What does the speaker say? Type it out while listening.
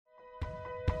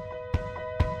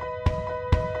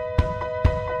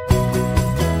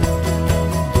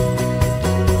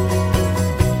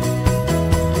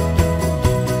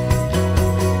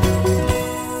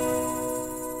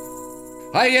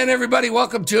Hi again, everybody.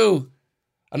 Welcome to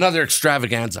another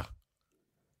extravaganza.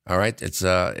 All right,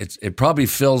 it probably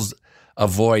fills a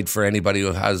void for anybody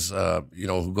who has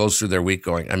who goes through their week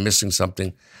going, I'm missing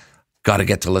something. Got to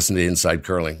get to listen to Inside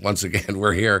Curling. Once again,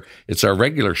 we're here. It's our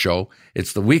regular show.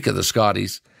 It's the week of the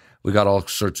Scotties. We got all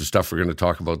sorts of stuff we're going to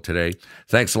talk about today.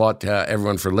 Thanks a lot to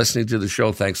everyone for listening to the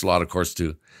show. Thanks a lot, of course,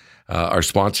 to our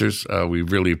sponsors. We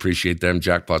really appreciate them.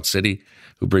 Jackpot City,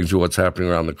 who brings you what's happening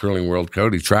around the curling world.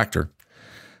 Coyote Tractor,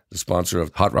 the sponsor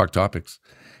of Hot Rock Topics.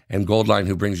 And Goldline,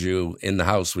 who brings you In the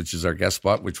House, which is our guest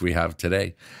spot, which we have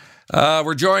today.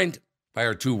 We're joined by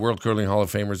our two World Curling Hall of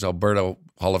Famers, Alberta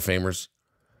Hall of Famers,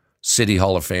 City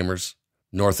Hall of Famers,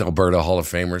 North Alberta Hall of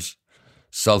Famers,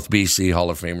 South BC Hall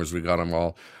of Famers. We got them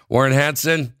all. Warren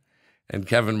Hansen and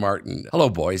Kevin Martin. Hello,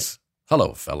 boys.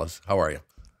 Hello, fellas. How are you?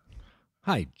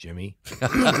 Hi, Jimmy.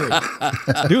 Doing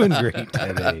great. Doing great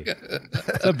today.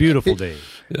 It's a beautiful day.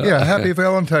 Yeah, happy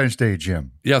Valentine's Day,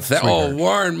 Jim. Yeah.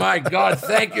 Warren, my God.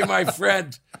 Thank you, my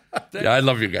friend. Yeah, I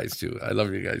love you guys, too.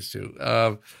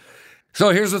 So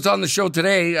here's what's on the show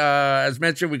today. As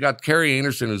mentioned, we got Kerri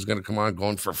Einarson, who's going to come on,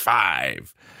 going for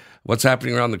 5. What's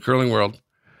happening around the curling world?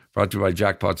 Brought to you by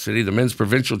Jackpot City. The men's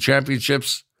provincial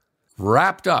championships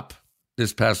wrapped up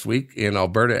this past week in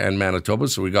Alberta and Manitoba,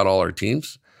 so we got all our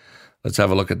teams. Let's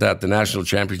have a look at that. The national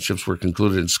championships were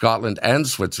concluded in Scotland and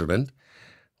Switzerland.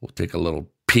 We'll take a little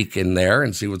peek in there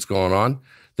and see what's going on.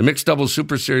 The Mixed Doubles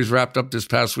Super Series wrapped up this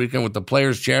past weekend with the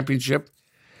Players' Championship,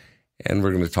 and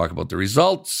we're going to talk about the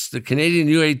results. The Canadian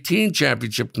U18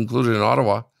 Championship concluded in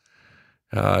Ottawa,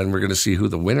 and we're going to see who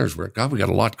the winners were. God, we got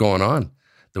a lot going on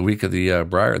the week of the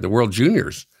Brier. The World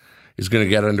Juniors is going to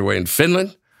get underway in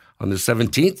Finland on the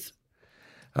 17th.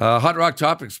 Hot Rock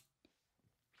Topics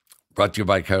brought to you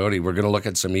by Coyote. We're going to look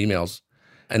at some emails.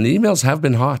 And the emails have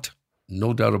been hot,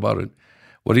 no doubt about it.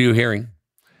 What are you hearing?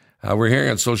 We're hearing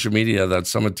on social media that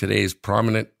some of today's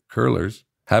prominent curlers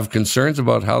have concerns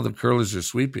about how the curlers are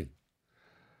sweeping.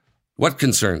 What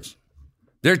concerns?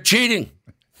 They're cheating.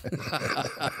 We're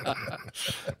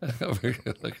going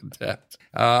to look at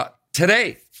that.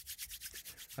 Today,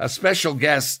 a special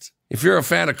guest. If you're a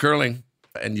fan of curling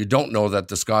and you don't know that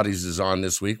the Scotties is on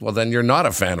this week, well, then you're not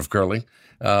a fan of curling.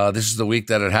 This is the week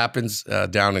that it happens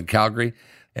down in Calgary,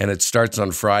 and it starts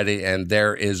on Friday, and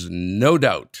there is no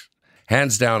doubt,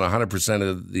 hands down, 100%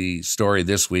 of the story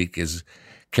this week is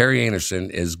Kerri Einarson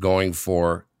is going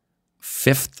for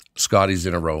 5th Scotties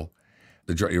in a row.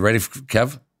 You ready,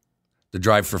 Kev? The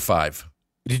drive for 5.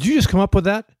 Did you just come up with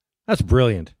that? That's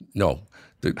brilliant. No,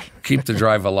 keep the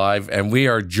drive alive, and we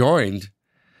are joined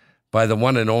by the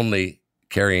one and only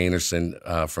Kerri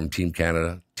Einarson from Team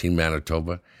Canada, Team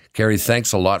Manitoba. Kerri,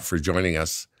 thanks a lot for joining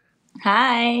us.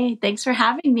 Hi, thanks for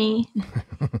having me.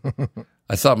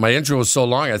 I thought my intro was so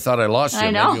long, I thought I lost you.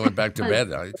 I know. Maybe you went back to bed.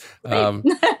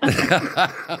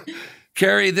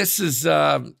 Kerri, this is,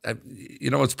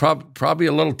 it's probably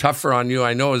a little tougher on you.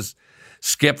 I know as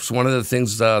skips, one of the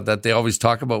things that they always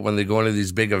talk about when they go into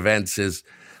these big events is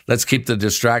let's keep the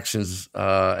distractions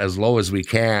as low as we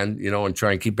can, and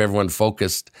try and keep everyone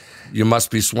focused. You must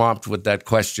be swamped with that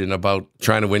question about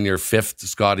trying to win your 5th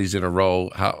Scotties in a row.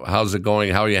 How's it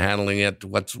going? How are you handling it?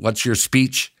 What's your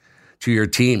speech to your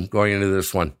team going into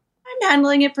this one? I'm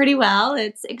handling it pretty well.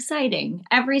 It's exciting.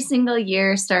 Every single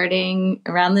year starting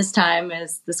around this time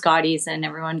is the Scotties, and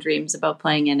everyone dreams about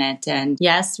playing in it. And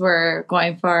yes, we're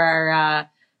going for our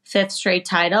 5th straight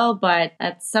title, but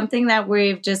that's something that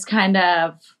we've just kind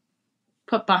of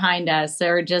put behind us. So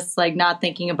we're just not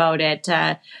thinking about it.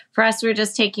 For us, we're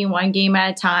just taking one game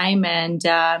at a time and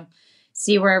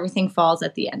see where everything falls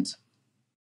at the end.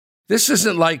 This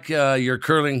isn't like you're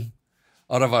curling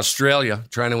out of Australia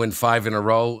trying to win 5 in a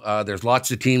row. There's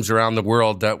lots of teams around the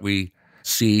world that we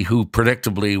see who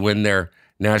predictably win their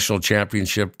national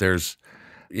championship. There's,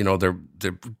 their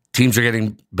teams are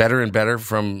getting better and better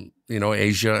from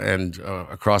Asia and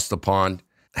across the pond.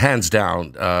 Hands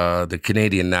down, the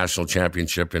Canadian National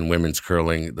Championship in women's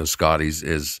curling, the Scotties,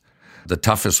 is the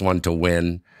toughest one to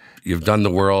win. You've done the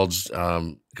Worlds,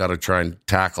 got to try and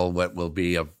tackle what will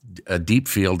be a deep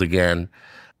field again.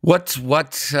 What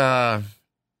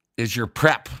is your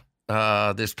prep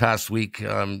this past week?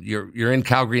 You're in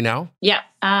Calgary now? Yeah,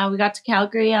 we got to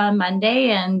Calgary on Monday,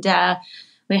 and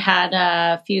we had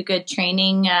a few good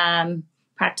training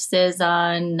practices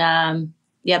on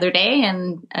the other day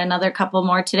and another couple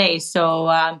more today.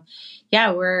 So,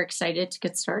 we're excited to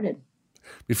get started.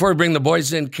 Before we bring the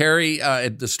boys in, Kerri,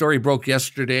 the story broke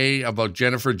yesterday about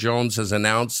Jennifer Jones has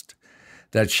announced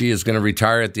that she is going to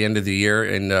retire at the end of the year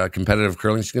in competitive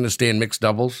curling. She's going to stay in mixed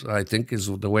doubles, I think is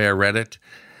the way I read it.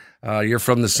 You're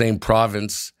from the same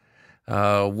province.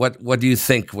 What do you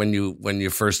think when you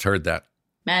first heard that?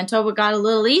 Manitoba got a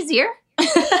little easier.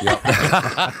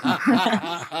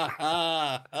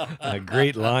 A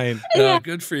great line. Yeah.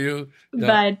 Good for you. Yeah.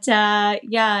 But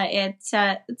it's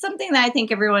something that I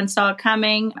think everyone saw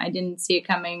coming. I didn't see it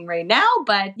coming right now,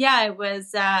 but yeah, it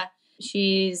was.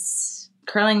 She's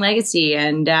curling legacy,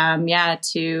 and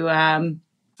to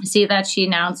see that she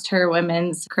announced her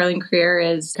women's curling career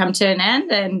is come to an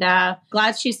end, and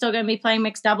glad she's still going to be playing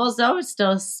mixed doubles though,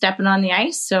 still stepping on the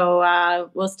ice. So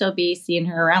we'll still be seeing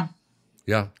her around.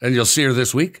 Yeah, and you'll see her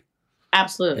this week?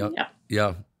 Absolutely,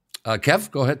 yeah. Kev,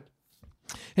 go ahead.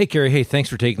 Hey, Kerri. Hey, thanks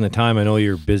for taking the time. I know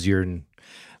you're busier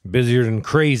than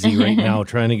crazy right now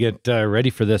trying to get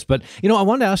ready for this. But, I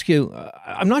wanted to ask you,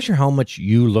 I'm not sure how much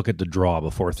you look at the draw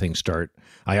before things start.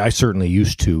 I certainly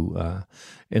used to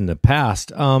in the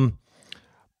past.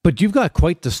 But you've got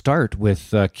quite the start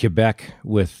with Quebec,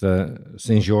 with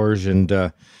St. George, and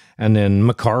then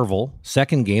McCarville,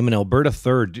 second game, and Alberta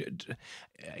third.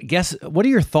 Guess, what are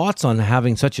your thoughts on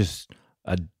having such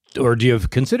or do you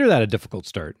consider that a difficult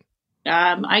start?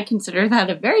 I consider that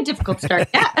a very difficult start.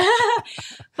 Yeah.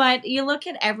 But you look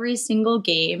at every single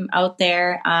game out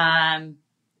there,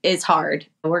 is hard.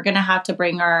 We're going to have to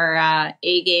bring our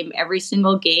A game every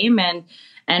single game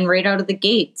and right out of the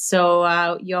gate.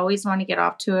 So you always want to get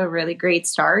off to a really great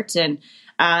start. And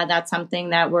that's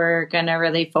something that we're going to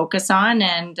really focus on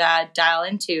and dial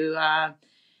into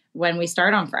when we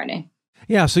start on Friday.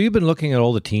 Yeah, so you've been looking at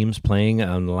all the teams playing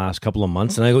in the last couple of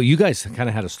months, and I go, you guys kind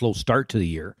of had a slow start to the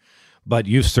year, but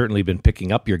you've certainly been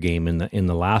picking up your game in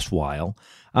the last while.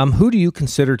 Who do you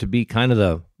consider to be kind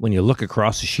of when you look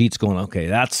across the sheets going, okay,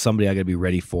 that's somebody I got to be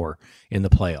ready for in the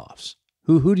playoffs?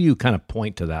 Who do you kind of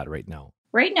point to that right now?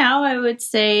 Right now, I would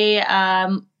say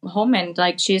Holman.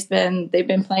 They've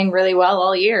been playing really well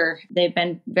all year. They've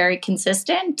been very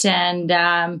consistent,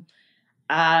 and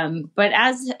but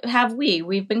as have we.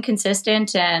 We've been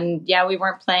consistent, and we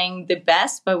weren't playing the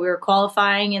best, but we were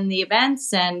qualifying in the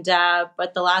events, and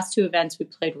but the last two events we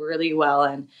played really well,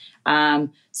 and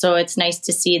so it's nice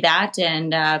to see that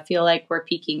and feel like we're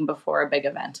peaking before a big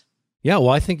event. Yeah, well,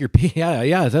 I think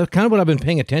that's kind of what I've been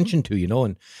paying attention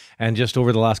to, and just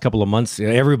over the last couple of months,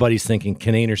 everybody's thinking,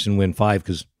 can Einarson win 5?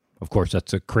 Because, of course,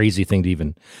 that's a crazy thing to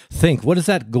even think. What does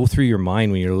that go through your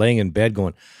mind when you're laying in bed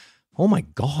going, oh my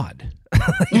God?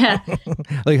 Yeah.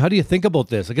 Like, how do you think about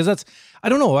this? Because I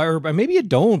don't know, or maybe you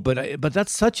don't, but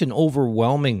that's such an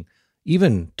overwhelming,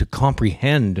 even to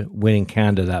comprehend winning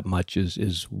Canada that much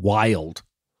is wild.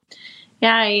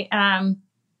 Yeah,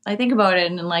 I think about it,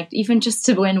 and like even just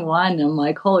to win one, I'm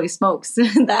like, holy smokes,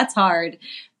 that's hard.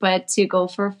 But to go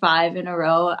for 5 in a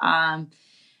row,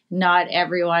 not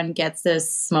everyone gets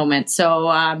this moment. So,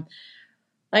 I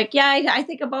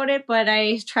think about it, but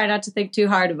I try not to think too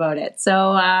hard about it. So,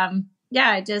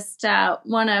 I just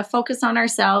want to focus on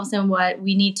ourselves and what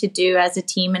we need to do as a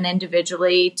team and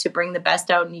individually to bring the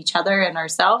best out in each other and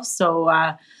ourselves. So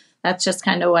that's just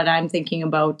kind of what I'm thinking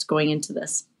about going into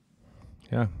this.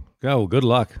 Yeah. Well, good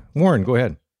luck. Warren, go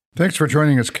ahead. Thanks for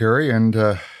joining us, Kerri, and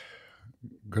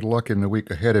good luck in the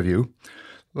week ahead of you.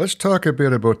 Let's talk a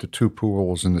bit about the two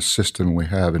pools and the system we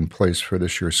have in place for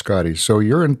this year's Scotties. So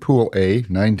you're in Pool A,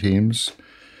 9 teams.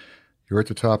 You're at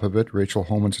the top of it. Rachel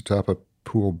Holman's at the top of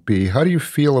Pool B. How do you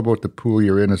feel about the pool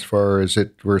you're in as far as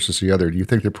it versus the other? Do you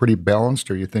think they're pretty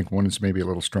balanced, or do you think one is maybe a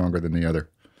little stronger than the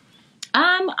other?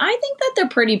 I think that they're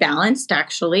pretty balanced,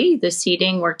 actually. The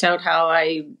seating worked out how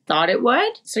I thought it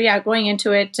would. So, going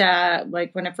into it,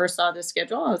 when I first saw the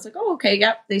schedule, I was like, oh, okay,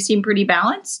 yep, they seem pretty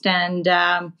balanced. And,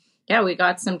 we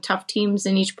got some tough teams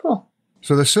in each pool.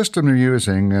 So the system they're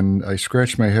using, and I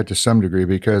scratched my head to some degree,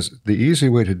 because the easy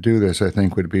way to do this, I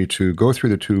think, would be to go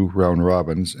through the 2 round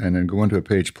robins and then go into a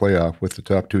page playoff with the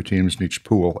top 2 teams in each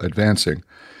pool advancing.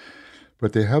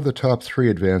 But they have the top 3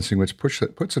 advancing, which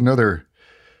puts another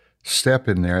step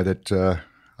in there that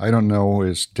I don't know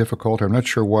is difficult. I'm not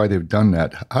sure why they've done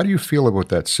that. How do you feel about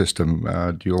that system?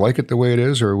 Do you like it the way it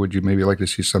is, or would you maybe like to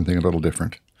see something a little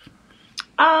different?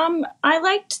 I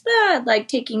liked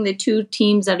taking the 2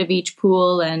 teams out of each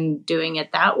pool and doing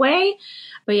it that way.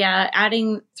 But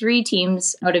adding 3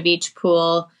 teams out of each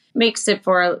pool makes it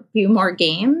for a few more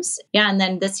games. Yeah, and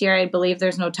then this year I believe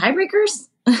there's no tiebreakers.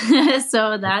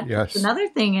 So that's another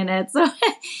thing in it. So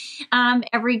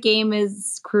every game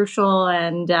is crucial,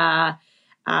 and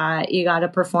you got to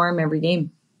perform every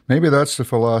game. Maybe that's the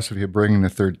philosophy of bringing the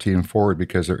 3rd team forward,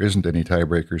 because there isn't any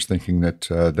tiebreakers, thinking that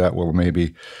that will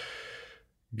maybe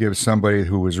give somebody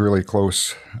who was really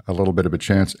close a little bit of a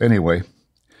chance. Anyway,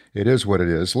 it is what it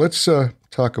is. Let's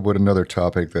talk about another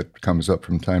topic that comes up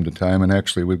from time to time, and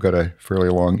actually we've got a fairly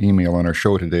long email on our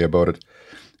show today about it.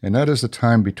 and that is the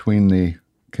time between the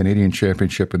Canadian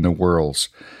Championship and the Worlds,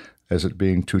 as it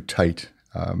being too tight.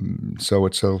 So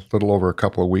it's a little over a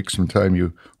couple of weeks from the time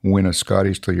you win a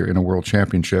Scotties till you're in a World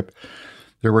Championship.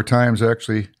 There were times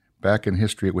actually back in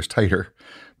history it was tighter,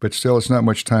 but still it's not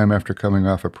much time after coming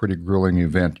off a pretty grueling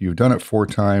event. You've done it 4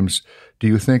 times. Do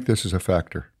you think this is a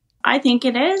factor? I think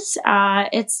it is.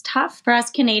 It's tough for us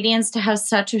Canadians to have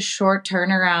such a short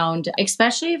turnaround,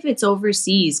 especially if it's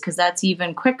overseas, because that's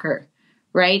even quicker,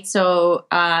 right? So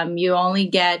you only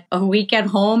get a week at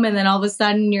home and then all of a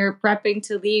sudden you're prepping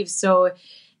to leave. So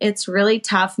it's really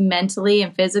tough mentally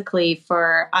and physically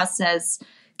for us as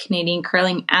Canadian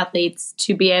curling athletes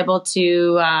to be able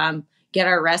to get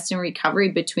our rest and recovery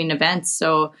between events.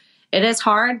 So it is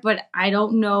hard, but I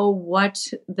don't know what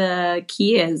the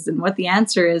key is and what the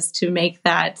answer is to make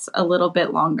that a little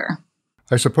bit longer.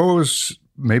 I suppose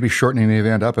maybe shortening the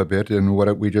event up a bit and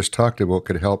what we just talked about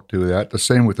could help do that. The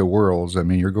same with the Worlds. I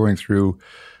mean, you're going through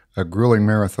a grueling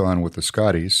marathon with the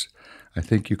Scotties. I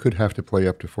think you could have to play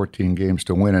up to 14 games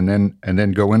to win and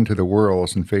then go into the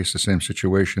Worlds and face the same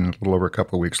situation a little over a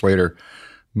couple of weeks later.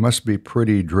 Must be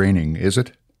pretty draining, is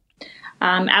it?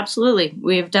 Absolutely.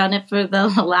 We've done it for the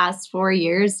last 4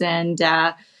 years and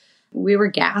we were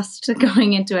gassed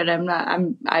going into it.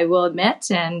 I will admit.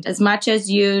 And as much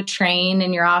as you train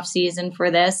in your off season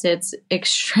for this, it's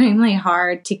extremely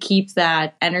hard to keep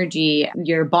that energy,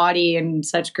 your body in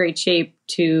such great shape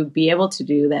to be able to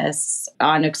do this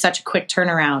on such a quick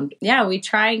turnaround. Yeah, we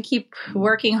try and keep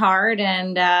working hard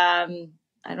and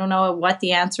I don't know what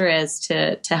the answer is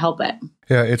to help it.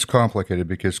 Yeah, it's complicated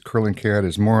because Curling Canada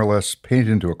is more or less painted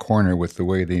into a corner with the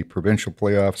way the provincial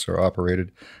playoffs are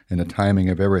operated and the timing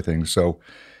of everything. So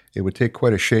it would take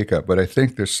quite a shakeup, but I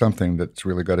think there's something that's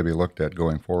really got to be looked at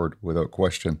going forward without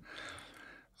question.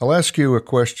 I'll ask you a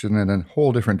question in a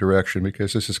whole different direction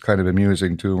because this is kind of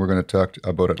amusing too. We're going to talk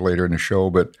about it later in the show,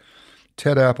 but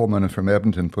Ted Appelman from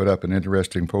Edmonton put up an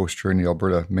interesting post during the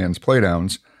Alberta Men's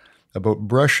Playdowns about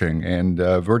brushing and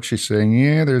virtually saying,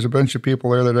 yeah, there's a bunch of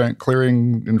people there that aren't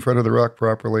clearing in front of the rock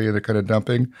properly and they're kind of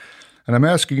dumping. And I'm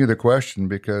asking you the question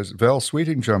because Val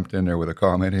Sweeting jumped in there with a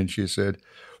comment and she said,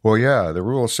 well, yeah, the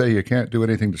rules say you can't do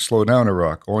anything to slow down a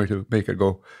rock, only to make it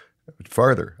go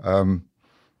farther.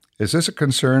 Is this a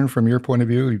concern from your point of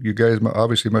view? You guys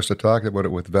obviously must have talked about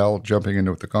it with Val jumping in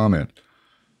with the comment.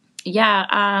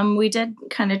 Yeah, we did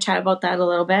kind of chat about that a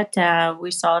little bit.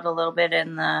 We saw it a little bit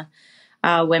in the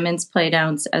women's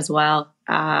playdowns as well.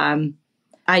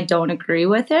 I don't agree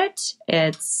with it.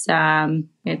 It's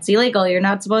illegal. You're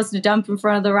not supposed to dump in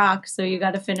front of the rock, so you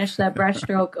got to finish that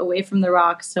brushstroke away from the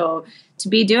rock. So to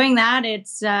be doing that,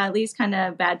 it's at least kind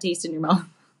of bad taste in your mouth.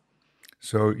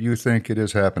 So you think it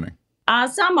is happening?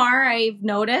 Some are, I've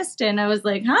noticed, and I was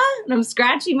like, huh? And I'm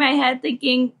scratching my head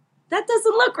thinking, that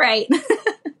doesn't look right.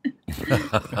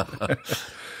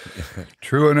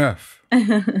 True enough.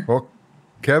 Well,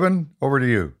 Kevin, over to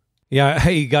you. Yeah,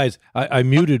 hey guys, I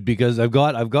muted because I've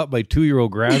got my 2-year-old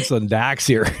grandson Dax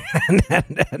here,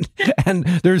 and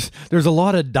there's a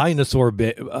lot of dinosaur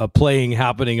playing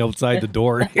happening outside the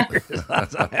door here.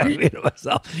 I muted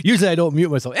myself. Usually I don't mute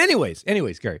myself. Anyways,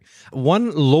 Kerri,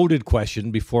 one loaded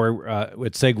question before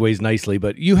it segues nicely,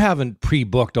 but you haven't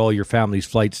pre-booked all your family's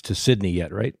flights to Sydney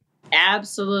yet, right?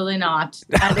 Absolutely not.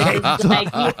 That is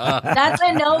like, that's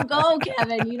a no-go,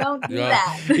 Kevin. You don't do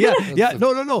that. Yeah.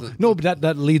 No. But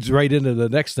that leads right into the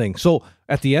next thing. So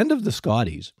at the end of the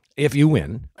Scotties, if you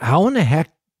win, how in the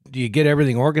heck do you get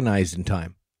everything organized in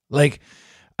time? Like,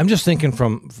 I'm just thinking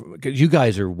from cause you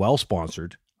guys are well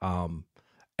sponsored,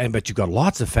 but you've got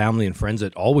lots of family and friends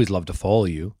that always love to follow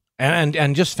you,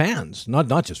 and just fans,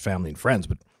 not just family and friends,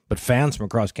 but fans from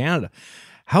across Canada.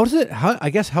 How does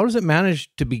it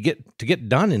manage to get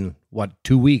done in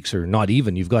 2 weeks or not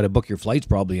even? You've got to book your flights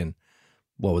probably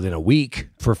within a week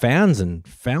for fans and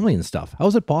family and stuff. How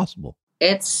is it possible?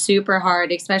 It's super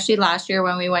hard, especially last year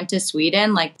when we went to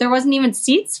Sweden. Like, there wasn't even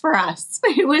seats for us.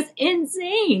 It was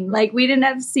insane. Like, we didn't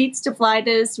have seats to fly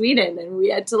to Sweden, and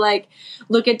we had to like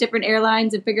look at different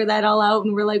airlines and figure that all out.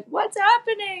 And we're like, what's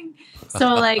happening?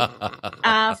 So like,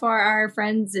 for our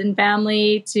friends and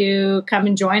family to come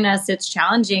and join us, it's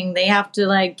challenging. They have to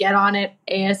like get on it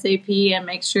ASAP and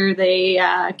make sure they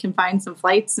can find some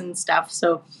flights and stuff.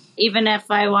 So even if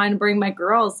I want to bring my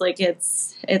girls, like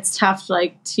it's tough,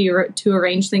 like to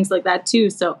arrange things like that too.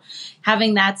 So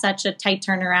having that such a tight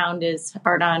turnaround is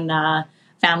hard on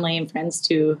family and friends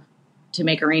to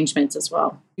make arrangements as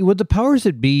well. Would the powers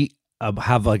that be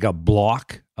have like a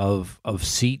block of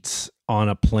seats on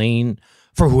a plane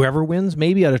for whoever wins,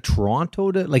 maybe out of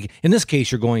Toronto to, like in this case,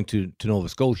 you're going to Nova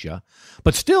Scotia,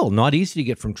 but still not easy to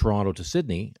get from Toronto to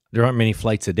Sydney. There aren't many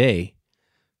flights a day.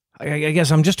 I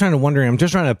guess I'm just trying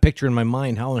to picture in my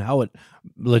mind how it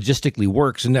logistically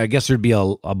works. And I guess there'd be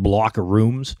a block of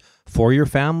rooms for your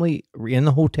family in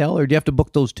the hotel, or do you have to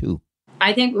book those too?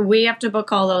 I think we have to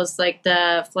book all those, like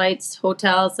the flights,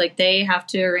 hotels, like they have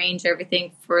to arrange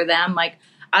everything for them. Like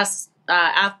us,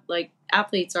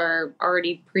 athletes are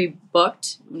already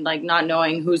pre-booked, like not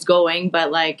knowing who's going,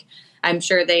 but like I'm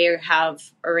sure they have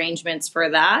arrangements for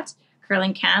that,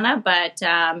 Curling Canada. But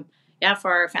yeah,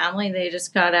 for our family, they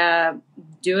just gotta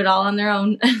do it all on their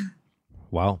own.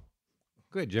 Wow.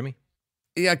 Good, Jimmy.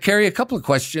 Yeah, Kerri, a couple of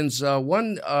questions.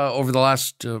 One, over the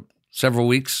last several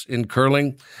weeks in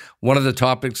curling, one of the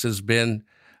topics has been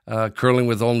curling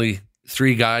with only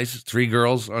 3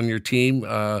 girls on your team.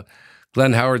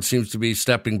 Glenn Howard seems to be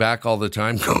stepping back all the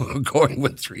time, going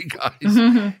with 3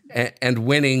 guys and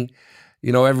winning.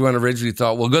 You know, everyone originally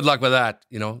thought, well, good luck with that.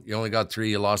 You know, you only got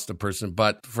 3, you lost a person.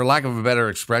 But for lack of a better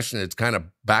expression, it's kind of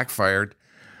backfired.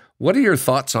 What are your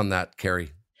thoughts on that,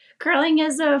 Kerri? Curling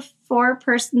is a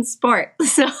 4-person sport.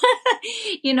 So,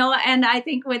 you know, and I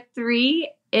think with 3,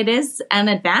 it is an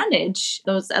advantage.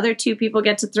 Those other 2 people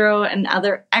get to throw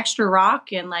another extra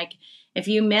rock. And like, if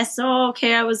you miss,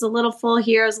 okay, I was a little full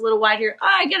here, I was a little wide here.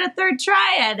 I get a 3rd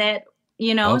try at it,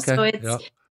 you know? Okay, so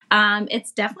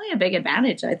it's definitely a big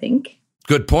advantage, I think.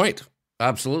 Good point.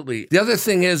 Absolutely. The other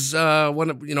thing is, over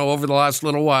the last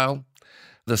little while,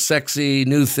 the sexy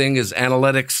new thing is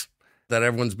analytics that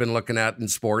everyone's been looking at in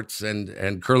sports,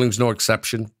 and curling's no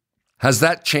exception. Has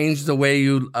that changed the way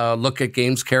you look at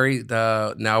games, Kerri?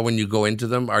 Now, when you go into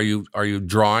them, are you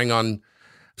drawing on,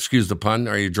 excuse the pun,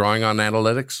 are you drawing on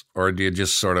analytics, or do you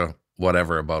just sort of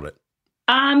whatever about it?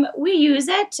 We use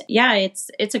it. Yeah,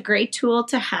 it's a great tool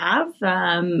to have.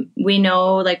 We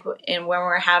know, like, when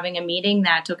we're having a meeting,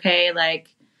 that okay, like,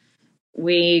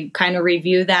 we kind of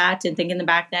review that and think in the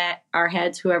back of our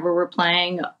heads, whoever we're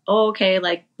playing, okay,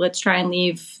 like, let's try and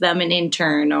leave them an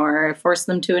in-turn or force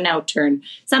them to an out-turn,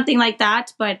 something like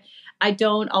that. But I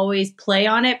don't always play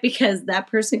on it because that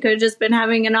person could have just been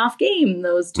having an off game,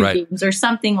 those 2 games or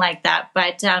something like that.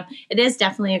 But it is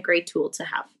definitely a great tool to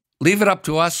have. Leave it up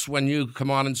to us when you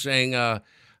come on and saying,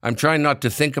 I'm trying not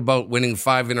to think about winning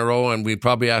 5 in a row, and we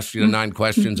probably asked you 9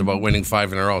 questions about winning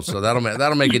 5 in a row. So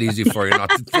that'll make it easy for you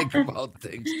not to think about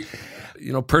things.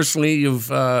 You know, personally, you've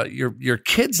your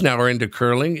kids now are into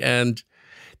curling, and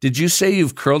did you say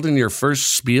you've curled in your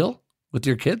first spiel with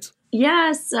your kids?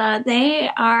 Yes, they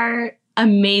are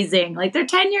amazing. Like, they're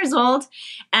 10 years old,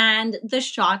 and the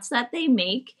shots that they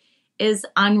make is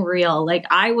unreal. Like,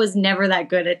 I was never that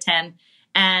good at 10.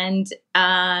 And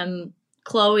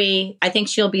Chloe, I think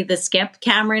she'll be the skip.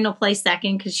 Cameron will play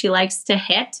second because she likes to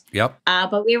hit. Yep.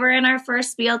 But we were in our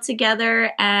first spiel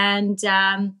together, and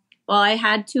I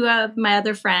had 2 of my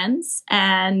other friends,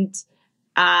 and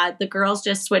the girls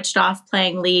just switched off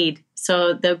playing lead.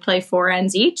 So they'll play 4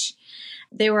 ends each.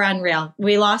 They were unreal.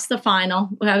 We lost the final.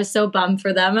 I was so bummed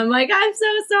for them. I'm like, I'm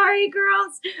so sorry,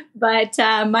 girls. But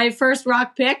my first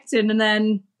rock picked, and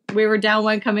then we were down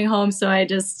 1 coming home, so I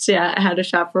just had a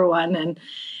shot for 1, and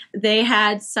they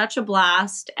had such a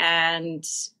blast. And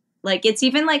like, it's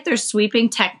even like their sweeping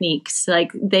techniques,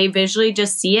 like they visually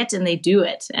just see it and they do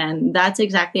it, and that's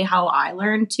exactly how I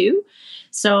learned too.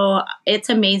 So it's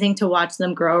amazing to watch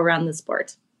them grow around the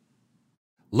sport.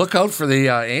 Look out for the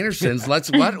Einarsons. Let's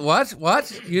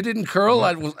what? You didn't curl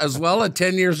as well at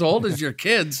 10 years old as your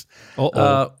kids. Look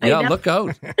out. Yeah, look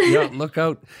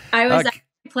out. I was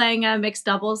playing a mixed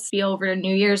doubles over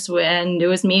New Year's, and it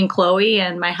was me and Chloe,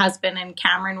 and my husband and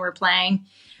Cameron were playing,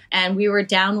 and we were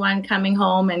down 1 coming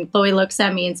home, and Chloe looks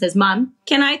at me and says, "Mom,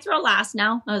 can I throw last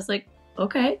now?" I was like,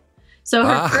 okay. So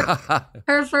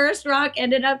her first rock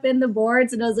ended up in the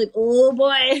boards, and I was like, oh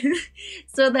boy.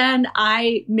 So then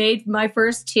I made my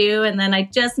first 2, and then I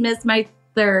just missed my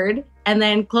 3rd, and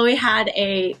then Chloe had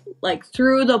a like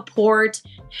through the port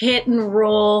hit and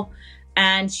roll,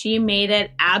 and she made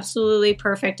it absolutely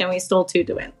perfect, and we stole 2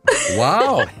 to win.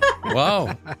 Wow.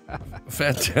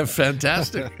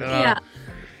 Fantastic. Yeah.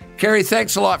 Kerri,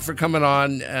 thanks a lot for coming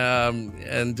on,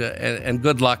 and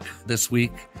good luck this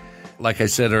week. Like I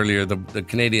said earlier, the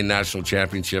Canadian National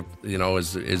Championship,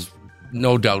 is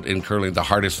no doubt in curling the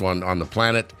hardest one on the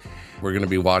planet. We're going to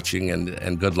be watching,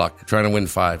 and good luck trying to win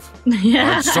 5.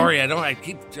 Yeah. I'm sorry, I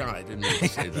didn't mean to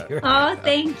say that. Oh,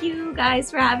 thank you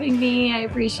guys for having me. I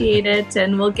appreciate it,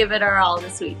 and we'll give it our all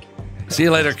this week. See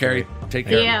you later, Kerri. Take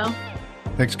care. See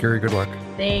you. Thanks, Kerri. Good luck.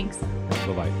 Thanks.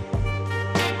 Bye-bye.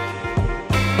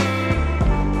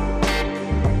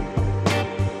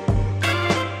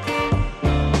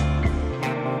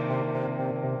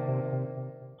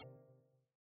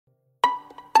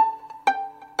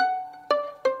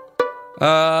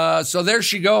 So there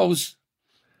she goes.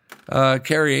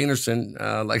 Kerri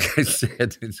Einarson, like I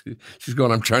said, she's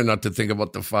going, I'm trying not to think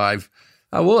about the 5.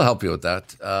 We'll help you with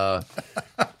that.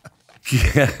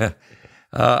 Yeah.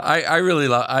 I really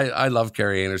love, I love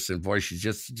Kerri Einarson. Boy, she's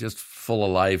just full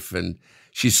of life. And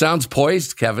she sounds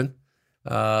poised, Kevin,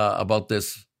 about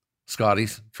this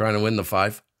Scotties trying to win the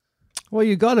 5. Well,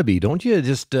 you got to be, don't you?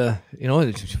 Just,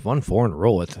 it's won 4 in a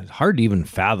row. It's hard to even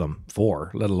fathom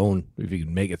 4, let alone if you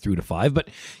can make it through to 5. But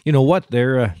you know what?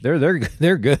 They're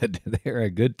good. They're a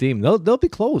good team. They'll be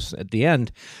close at the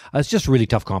end. It's just really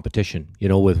tough competition,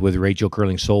 with Rachel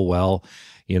curling so well.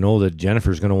 That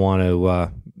Jennifer's going to want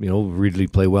to, really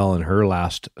play well in her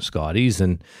last Scotties.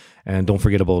 And don't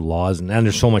forget about Laws. And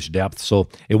there's so much depth. So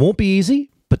it won't be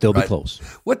easy, but they'll be close.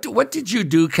 What did you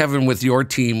do, Kevin, with your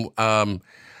team?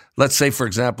 Let's say, for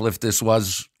example, if this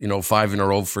was, 5 in a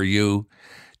row for you,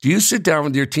 do you sit down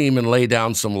with your team and lay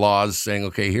down some laws saying,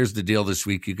 okay, here's the deal this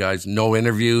week, you guys, no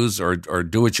interviews or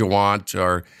do what you want?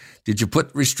 Or did you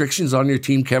put restrictions on your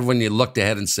team, Kevin, when you looked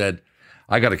ahead and said,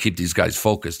 I got to keep these guys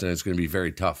focused and it's going to be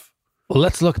very tough? Well,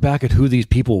 let's look back at who these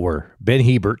people were. Ben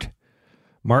Hebert,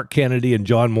 Mark Kennedy, and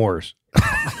John Moores.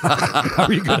 How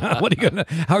are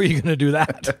you gonna do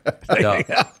that?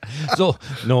 Yeah. So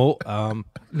no,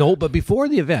 but before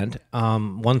the event,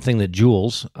 one thing that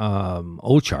Jules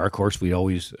Ochar, of course, we'd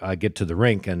always get to the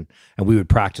rink and we would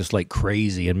practice like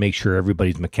crazy and make sure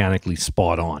everybody's mechanically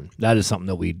spot on. That is something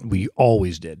that we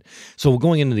always did. So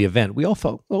going into the event, we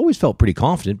always felt pretty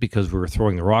confident because we were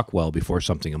throwing the rock well before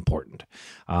something important.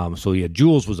 So yeah,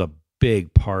 Jules was a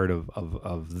big part of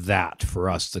that for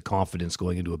us, the confidence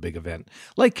going into a big event.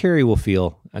 Like Kerri will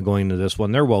feel going into this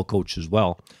one. They're well coached as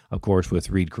well, of course,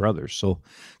 with Reed Carruthers. So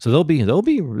they'll be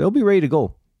ready to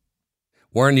go.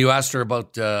 Warren, you asked her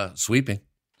about sweeping.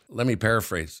 Let me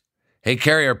paraphrase. Hey,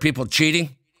 Kerri, are people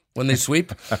cheating when they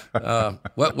sweep?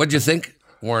 What'd you think,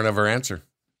 Warren, of her answer?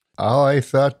 Oh, I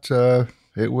thought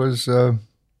it was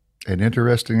an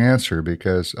interesting answer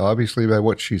because obviously by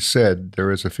what she said,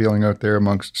 there is a feeling out there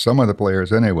amongst some of the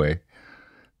players anyway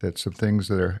that some things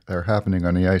that are happening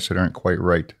on the ice that aren't quite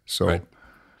right. So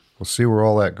We'll see where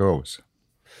all that goes.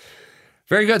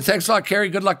 Very good. Thanks a lot,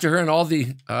 Kerri. Good luck to her and all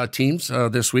the teams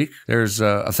this week. There's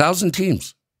 1,000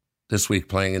 teams this week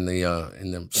playing in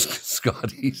the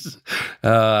Scotties.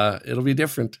 It'll be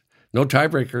different. No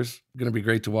tiebreakers. Going to be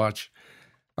great to watch.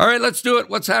 All right, let's do it.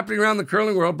 What's happening around the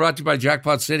curling world? Brought to you by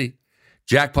Jackpot City.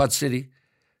 Jackpot City.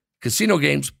 Casino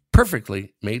games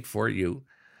perfectly made for you.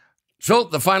 So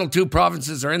the final 2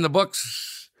 provinces are in the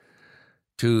books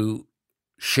to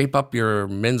shape up your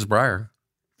men's briar.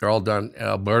 They're all done.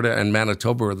 Alberta and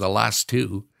Manitoba are the last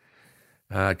 2.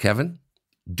 Kevin,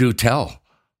 do tell.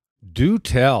 Do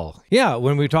tell. Yeah,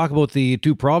 when we talk about the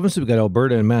 2 provinces, we've got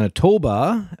Alberta and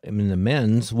Manitoba in the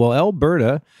men's. Well,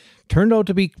 Alberta turned out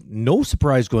to be no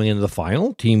surprise going into the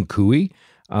final. Team Cooey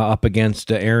up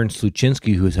against Aaron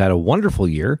Sluchinski, who's had a wonderful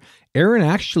year. Aaron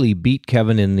actually beat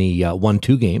Kevin in the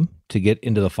 1-2 game to get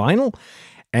into the final,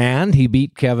 and he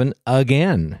beat Kevin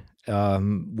again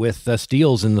with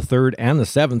steals in the 3rd and the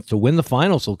 7th to win the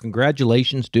final. So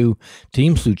congratulations to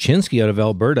Team Sluchinski out of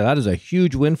Alberta. That is a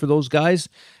huge win for those guys,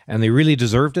 and they really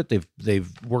deserved it.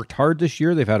 They've worked hard this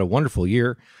year. They've had a wonderful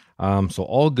year. So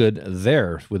all good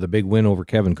there with a big win over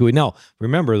Kevin Cooey. Now,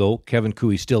 remember, though, Kevin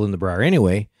Cooey's still in the briar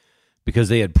anyway because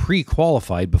they had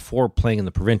pre-qualified before playing in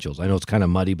the provincials. I know it's kind of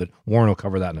muddy, but Warren will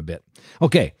cover that in a bit.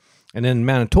 Okay, and then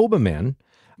Manitoba men,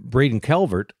 Braden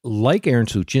Calvert, like Aaron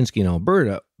Sluchinski in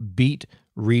Alberta, beat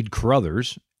Reed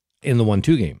Carruthers in the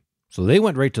 1-2 game. So they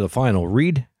went right to the final.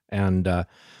 Reed and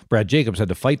Brad Jacobs had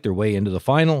to fight their way into the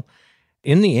final.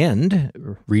 In the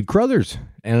end, Reed Carruthers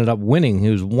ended up winning. He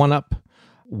was 1-up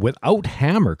without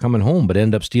Hammer coming home, but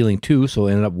ended up stealing 2, so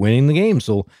ended up winning the game.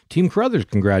 So Team Carruthers,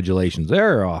 congratulations.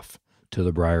 They're off to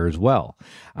the briar as well.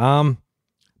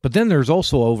 But then there's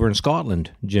also over in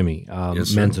Scotland, Jimmy,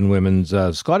 Yes, men's and women's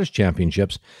Scottish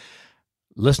championships.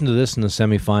 Listen to this in the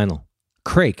semifinal.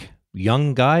 Craig,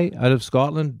 young guy out of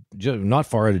Scotland, not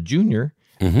far out of junior,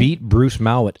 beat Bruce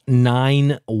Mowat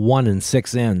 9-1 and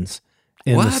 6 ends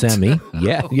in the semi.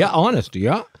 Yeah, honest,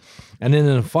 yeah. And then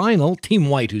in the final, Team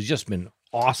White, who's just been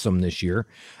awesome this year,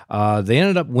 they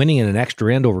ended up winning in an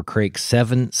extra end over Craig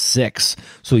 7-6.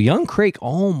 So young Craig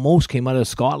almost came out of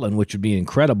Scotland, which would be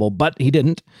incredible, but he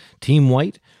didn't. Team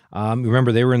White,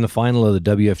 remember they were in the final of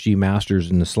the WFG Masters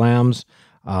in the Slams.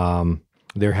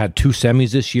 They had 2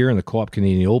 semis this year in the Co-op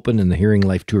Canadian Open and the Hearing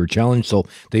Life Tour Challenge. So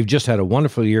they've just had a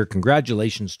wonderful year.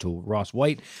 Congratulations to Ross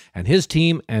White and his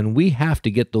team. And we have to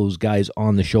get those guys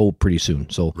on the show pretty soon.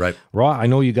 So, right. Ross, I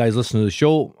know you guys listen to the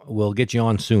show. We'll get you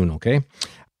on soon, okay?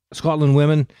 Scotland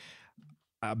women,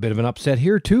 A bit of an upset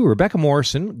here, too. Rebecca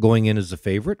Morrison going in as the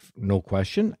favorite, no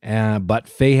question. But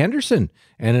Faye Henderson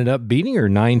ended up beating her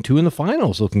 9-2 in the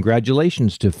final. So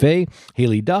congratulations to Faye,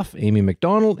 Haley Duff, Amy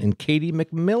McDonald, and Katie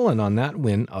McMillan on that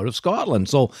win out of Scotland.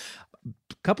 So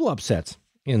a couple upsets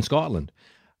in Scotland.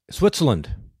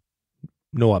 Switzerland,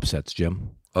 no upsets,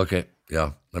 Jim. Okay,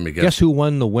 yeah. Let me guess. Guess who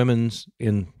won the women's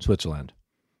in Switzerland?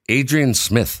 Adrian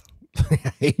Smith.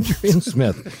 Adrian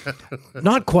Smith.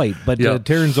 Not quite, but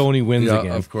Terranzoni wins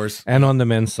again. Of course. And on the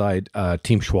men's side,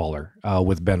 Team Schwaller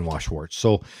with Benoit Schwartz.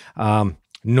 So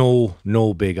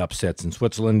no big upsets in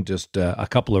Switzerland, just a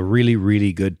couple of really,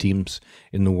 really good teams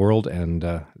in the world.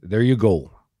 And there you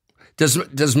go. Does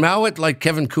Mowat like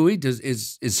Kevin Cooey?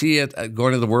 Is he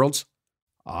going to the Worlds?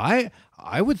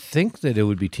 I would think that it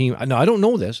would be team. No, I don't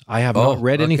know this. I have not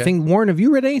read anything. Warren, have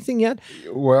you read anything yet?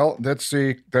 Well, that's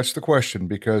the question,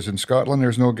 because in Scotland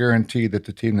there's no guarantee that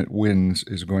the team that wins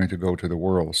is going to go to the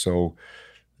World. So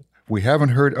we haven't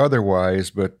heard otherwise,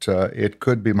 but it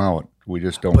could be Mowat. We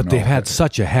just don't know. But they've had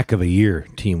such a heck of a year,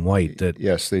 Team White, that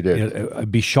yes, they did.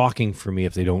 It'd be shocking for me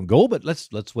if they don't go. But let's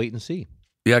wait and see.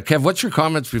 Yeah, Kev, what's your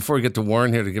comments before we get to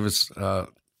Warren here to give us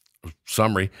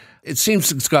summary? It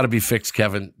seems it's got to be fixed,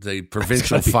 Kevin. The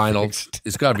provincial final,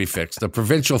 it's got to be fixed. The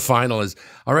provincial final is,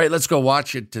 all right, let's go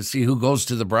watch it to see who goes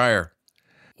to the Brier.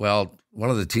 Well,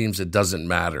 one of the teams, it doesn't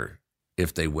matter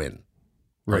if they win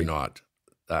or not.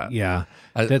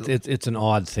 It's an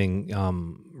odd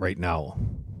thing right now.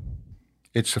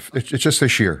 It's just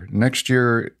this year. Next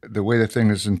year, the way the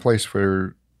thing is in place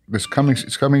for this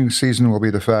coming season will be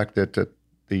the fact that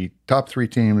the top three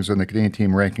teams in the Canadian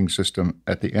team ranking system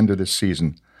at the end of this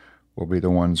season will be the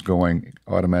ones going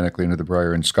automatically into the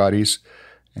Brier and Scotties.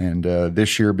 And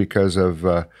this year, because of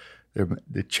the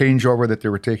changeover that they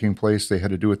were taking place, they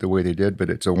had to do it the way they did, but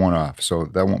it's a one-off, so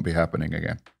that won't be happening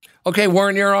again. Okay,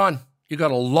 Warren, you're on. You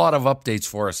got a lot of updates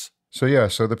for us. So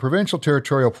the provincial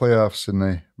territorial playoffs and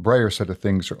the Brier set of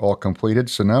things are all completed.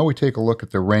 So now we take a look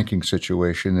at the ranking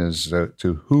situation as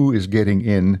to who is getting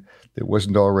in that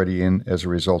wasn't already in as a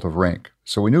result of rank.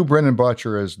 So we knew Brendan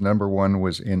Botcher as number 1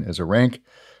 was in as a rank.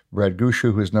 Brad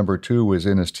Gushu, who's number 2, was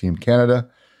in as Team Canada.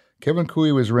 Kevin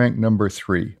Cooey was ranked number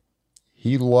 3.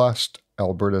 He lost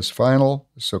Alberta's final,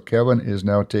 so Kevin is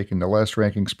now taking the last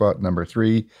ranking spot, number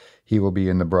 3. He will be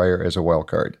in the Brier as a wild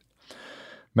card.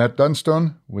 Matt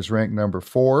Dunstone was ranked number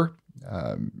 4.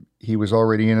 He was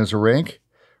already in as a rank.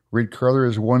 Reid Curler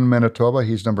is 1 Manitoba.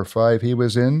 He's number 5. He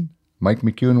was in. Mike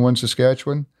McEwen won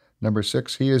Saskatchewan. Number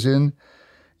 6, he is in.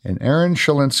 And Aaron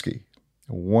Shalinsky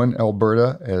won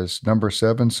Alberta as number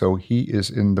 7, so he is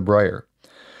in the Brier.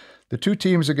 The two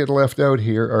teams that get left out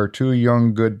here are two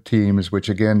young, good teams, which,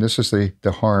 again, this is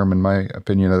the harm, in my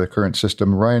opinion, of the current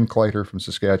system. Ryan Kleiter from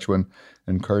Saskatchewan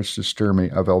and Karsten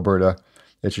Sturmey of Alberta.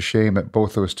 It's a shame that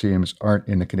both those teams aren't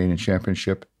in the Canadian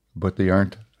Championship, but they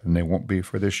aren't, and they won't be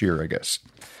for this year, I guess.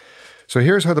 So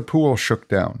here's how the pool shook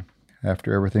down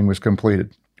after everything was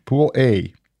completed. Pool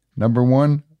A, number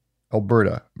 1,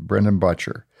 Alberta, Brendan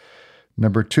Botcher.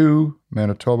 Number 2,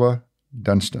 Manitoba,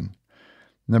 Dunstan.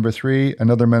 Number 3,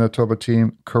 another Manitoba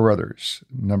team, Carruthers.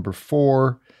 Number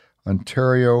 4,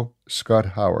 Ontario, Scott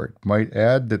Howard. Might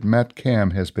add that Matt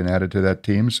Cam has been added to that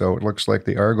team, so it looks like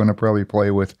they are going to probably play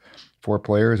with 4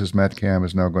 players, as Matt Cam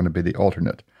is now going to be the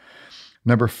alternate.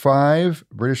 Number 5,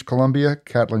 British Columbia,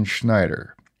 Caitlin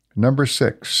Schneider. Number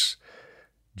 6,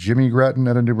 Jimmy Grattan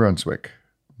out of New Brunswick.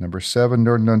 Number 7,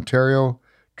 Northern Ontario,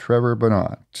 Trevor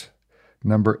Bonnot.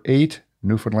 Number 8,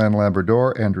 Newfoundland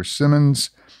Labrador, Andrew Simmons.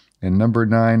 And number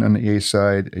 9 on the A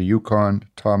side, a Yukon,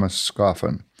 Thomas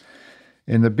Scoffin.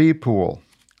 In the B pool,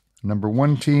 number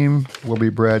 1 team will be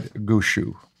Brad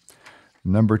Gushu.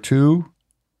 Number 2,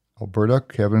 Alberta,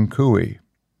 Kevin Cooey.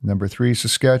 Number 3,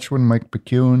 Saskatchewan, Mike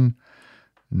McEwen.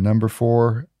 Number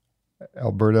 4,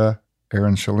 Alberta,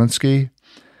 Aaron Shalinsky.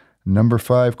 Number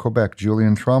 5, Quebec,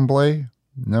 Julian Tremblay.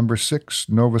 Number 6,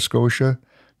 Nova Scotia,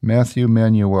 Matthew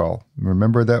Manuel.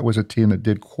 Remember, that was a team that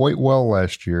did quite well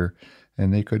last year,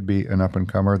 and they could be an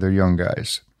up-and-comer. They're young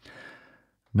guys.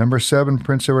 Number 7,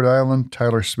 Prince Edward Island,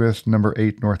 Tyler Smith. Number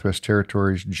 8, Northwest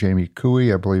Territories, Jamie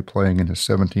Cooey, I believe playing in his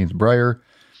 17th Brier.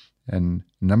 And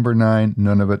number 9,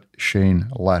 Nunavut, Shane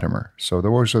Latimer. So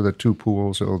those are the 2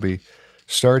 pools that will be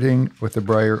starting with the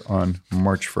Brier on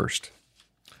March 1st.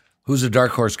 Who's a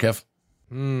dark horse, Kev?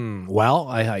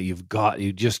 Well,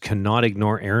 you just cannot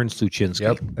ignore Aaron Sluchinski.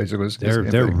 Yep, as it was.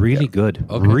 They're really good,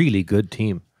 really good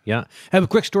team. Yeah, I have a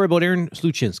quick story about Aaron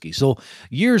Sluchinski. So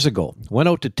years ago, went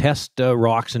out to test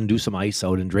rocks and do some ice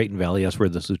out in Drayton Valley. That's where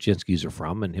the Sluchinskis are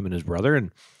from, and him and his brother.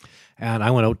 And I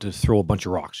went out to throw a bunch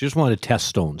of rocks. Just wanted to test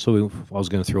stones. So I was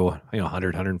going to throw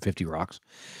 100, 150 rocks.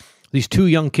 These 2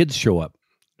 young kids show up.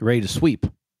 ready to sweep.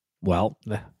 Well,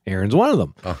 Aaron's one of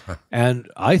them. And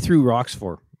I threw rocks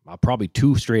for probably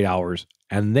 2 straight hours,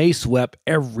 and they swept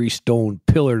every stone,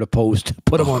 pillar to post,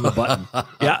 put them on the button.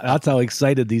 Yeah, that's how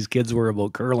excited these kids were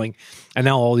about curling. And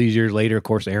now all these years later, of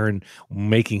course, Aaron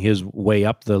making his way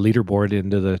up the leaderboard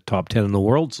into the top 10 in the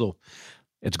world. So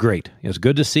it's great. It's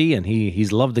good to see, and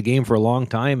he's loved the game for a long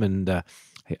time. And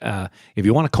if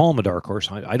you want to call him a dark horse,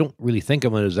 I don't really think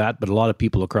of him as that, but a lot of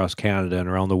people across Canada and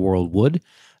around the world would.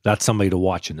 That's somebody to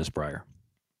watch in this Brier.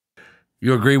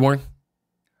 You agree, Warren?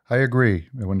 I agree.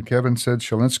 When Kevin said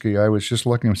Shalinsky, I was just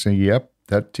looking and saying, yep,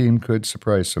 that team could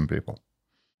surprise some people.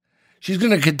 She's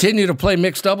going to continue to play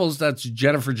mixed doubles. That's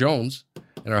Jennifer Jones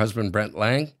and her husband, Brent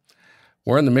Lang.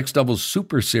 Warren, the Mixed Doubles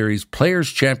Super Series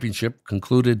Players Championship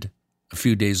concluded a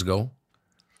few days ago.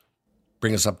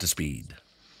 Bring us up to speed.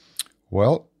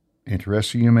 Well,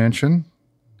 interesting you mentioned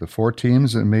the 4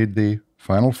 teams that made the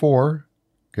Final Four.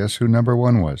 Guess who number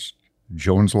 1 was?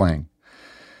 Jones Lang.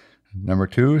 Number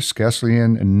 2,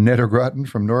 Skaslien and Nedergrotten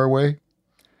from Norway.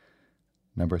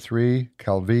 Number 3,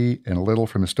 Calvi and Little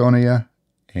from Estonia.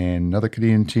 And another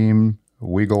Canadian team,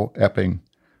 Weigel Epping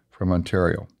from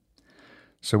Ontario.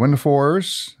 So in the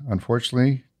fours,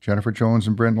 unfortunately, Jennifer Jones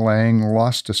and Brent Lang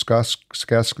lost to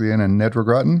Skaslien and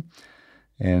Nedergrotten.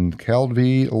 And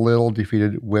Calvi Little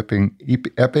defeated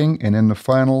Epping. And in the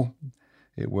final,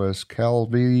 it was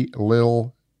Calvi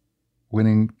Little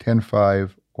winning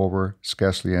 10-5 over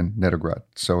Skaslien Nedergrotten.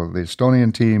 So the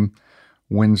Estonian team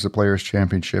wins the Players'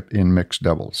 Championship in mixed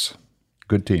doubles.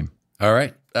 Good team. All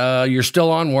right. You're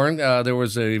still on, Warren. There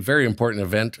was a very important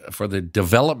event for the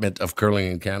development of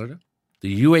curling in Canada.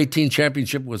 The U18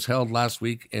 Championship was held last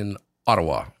week in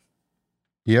Ottawa.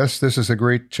 Yes, this is a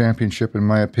great championship. In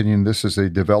my opinion, this is a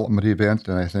development event,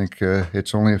 and I think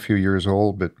it's only a few years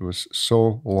old, but it was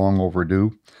so long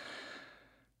overdue.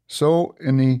 So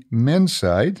in the men's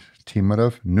side, team out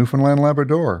of Newfoundland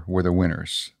Labrador were the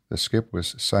winners. The skip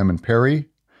was Simon Perry,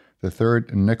 the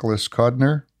third, Nicholas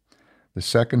Codner, the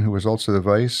second, who was also the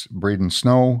vice, Braden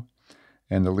Snow,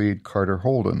 and the lead, Carter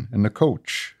Holden, and the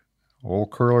coach,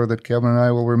 old curler that Kevin and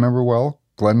I will remember well,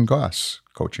 Glenn Goss,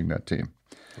 coaching that team.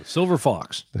 The Silver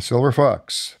Fox. The Silver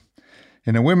Fox.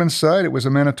 In the women's side, it was a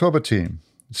Manitoba team.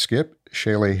 The skip,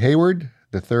 Shaylee Hayward,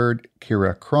 the third,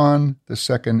 Kira Cron, the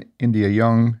second, India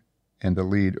Young, and the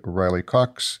lead, Riley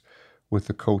Cox, with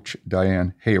the coach,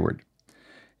 Diane Hayward.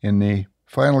 In the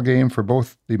final game for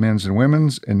both the men's and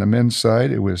women's, in the men's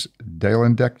side, it was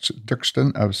Dylan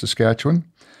Dixon of Saskatchewan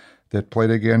that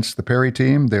played against the Perry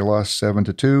team. They lost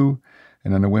 7-2.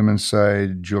 And on the women's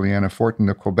side, Juliana Fortin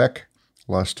of Quebec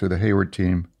lost to the Hayward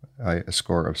team by a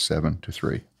score of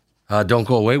 7-3. Don't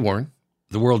go away, Warren.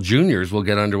 The World Juniors will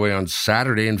get underway on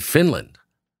Saturday in Finland.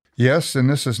 Yes, and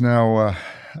this is now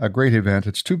a great event.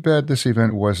 It's too bad this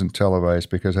event wasn't televised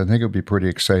because I think it would be pretty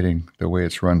exciting the way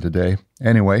it's run today.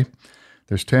 Anyway,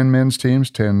 there's 10 men's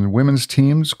teams, 10 women's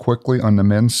teams. Quickly on the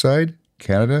men's side,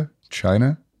 Canada,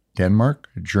 China, Denmark,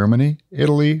 Germany,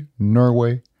 Italy,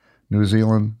 Norway, New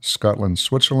Zealand, Scotland,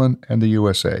 Switzerland, and the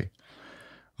USA.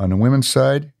 On the women's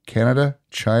side, Canada,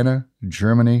 China,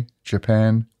 Germany,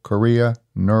 Japan, Korea,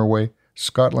 Norway,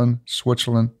 Scotland,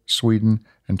 Switzerland, Sweden,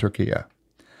 and Turkey.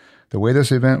 The way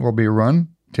this event will be run,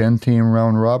 10-team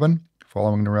round robin.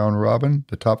 Following the round robin,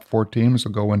 the top 4 teams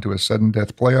will go into a sudden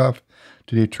death playoff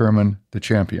to determine the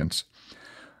champions.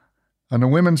 On the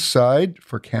women's side,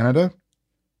 for Canada,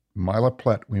 Mila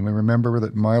Plett. We may remember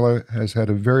that Mila has had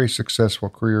a very successful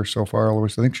career so far. I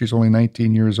think she's only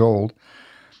 19 years old.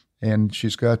 And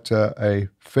she's got a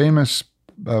famous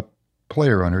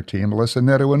player on her team, Alyssa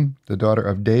Nedwin, the daughter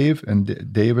of Dave,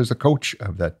 and Dave is the coach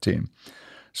of that team.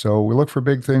 So we look for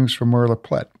big things from Marla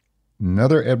Plett.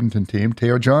 Another Edmonton team,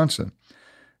 Teo Johnson,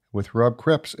 with Rob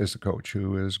Krebs as the coach,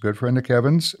 who is a good friend of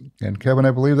Kevin's. And Kevin,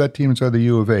 I believe that team's at the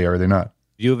U of A, are they not?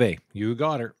 U of A. You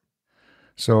got her.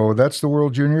 So that's the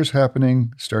World Juniors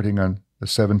happening starting on the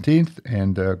 17th,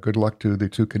 and good luck to the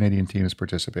 2 Canadian teams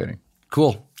participating.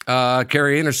 Cool.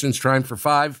 Kerri Einarson's trying for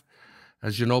 5.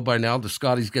 As you know by now, the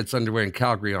Scotties gets underway in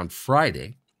Calgary on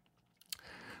Friday.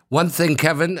 One thing,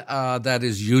 Kevin, that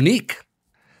is unique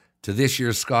to this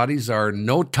year's Scotties are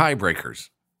no tiebreakers.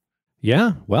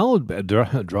 Yeah, well,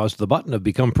 draws to the button have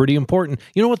become pretty important.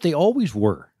 You know what? They always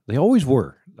were.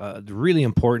 Really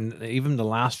important, even the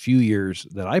last few years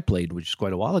that I played, which is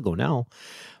quite a while ago now.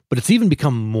 But it's even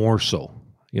become more so.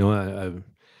 You know,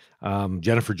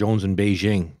 Jennifer Jones in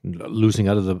Beijing, losing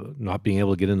out of not being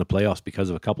able to get in the playoffs because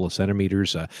of a couple of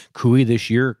centimeters. Kui this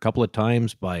year, a couple of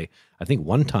times by, I think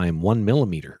one time, 1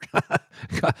 millimeter.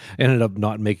 Ended up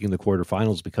not making the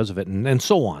quarterfinals because of it, and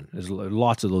so on. There's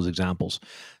lots of those examples.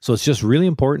 So it's just really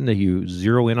important that you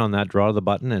zero in on that draw of the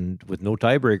button, and with no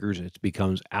tiebreakers, it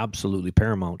becomes absolutely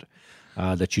paramount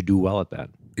that you do well at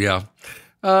that. Yeah.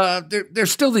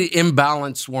 There's still the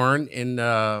imbalance, Warren,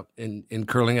 in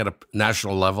curling at a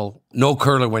national level. No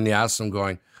curler when you ask them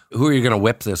going, who are you going to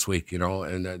whip this week?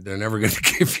 And they're never going to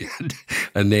give you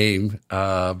a name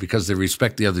because they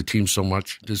respect the other team so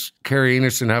much. Does Kerri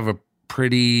Einarson have a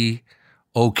pretty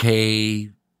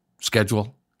okay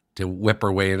schedule to whip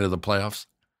her way into the playoffs?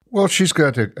 Well, she's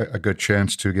got a good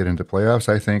chance to get into playoffs.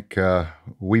 I think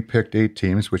we picked 8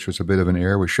 teams, which was a bit of an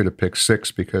error. We should have picked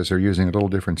 6 because they're using a little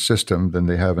different system than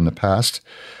they have in the past.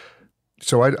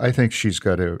 So I think she's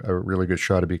got a really good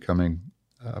shot of becoming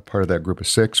part of that group of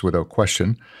 6 without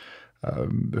question.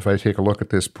 If I take a look at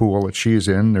this pool that she's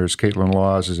in, there's Caitlin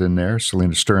Laws is in there,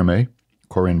 Selena Sturmey,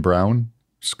 Corinne Brown,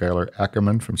 Skylar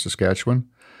Ackerman from Saskatchewan,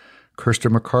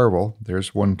 Kirsten McCarville,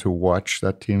 there's one to watch.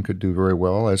 That team could do very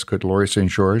well, as could Laurie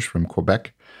St. George from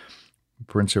Quebec.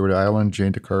 Prince Edward Island,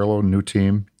 Jane DiCarlo, new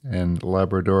team, and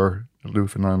Labrador,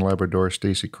 Newfoundland Labrador,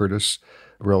 Stacey Curtis,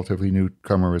 a relatively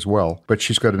newcomer as well. But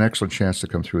she's got an excellent chance to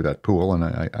come through that pool, and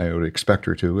I would expect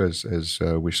her to, as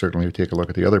we certainly take a look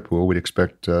at the other pool. We'd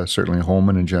expect certainly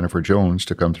Holman and Jennifer Jones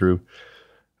to come through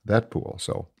that pool.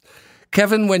 So,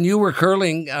 Kevin, when you were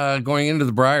curling going into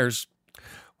the Briers,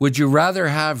 would you rather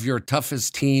have your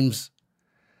toughest teams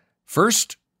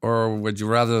first, or would you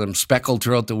rather them speckled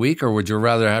throughout the week, or would you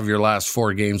rather have your last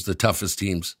 4 games the toughest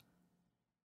teams?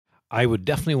 I would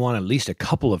definitely want at least a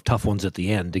couple of tough ones at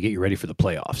the end to get you ready for the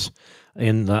playoffs.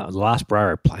 In the last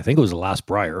Brier, I think it was the last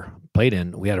Brier played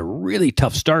in, we had a really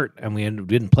tough start, and we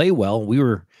didn't play well.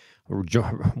 Warren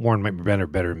might be better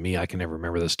than me. I can never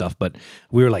remember this stuff, but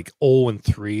we were like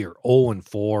 0-3 or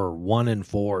 0-4 or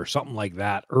 1-4 or something like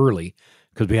that early,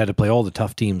 because we had to play all the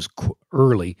tough teams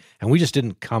early, and we just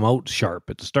didn't come out sharp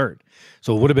at the start.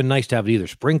 So it would have been nice to have it either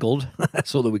sprinkled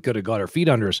so that we could have got our feet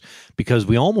under us, because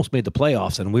we almost made the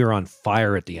playoffs, and we were on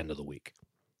fire at the end of the week.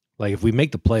 Like, if we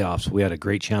make the playoffs, we had a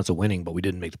great chance of winning, but we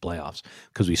didn't make the playoffs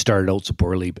because we started out so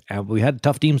poorly, and we had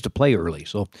tough teams to play early.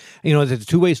 So, there's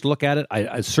 2 ways to look at it.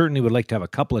 I certainly would like to have a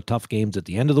couple of tough games at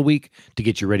the end of the week to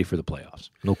get you ready for the playoffs.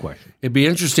 No question. It'd be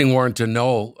interesting, Warren, to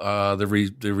know the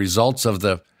results of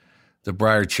the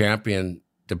Brier champion,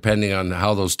 depending on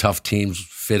how those tough teams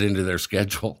fit into their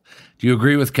schedule. Do you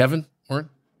agree with Kevin,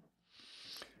 Warren?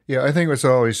 Yeah, I think it's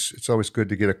always good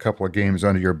to get a couple of games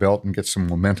under your belt and get some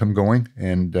momentum going.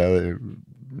 And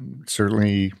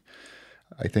certainly,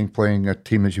 I think playing a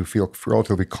team that you feel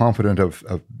relatively confident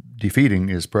of defeating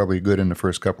is probably good in the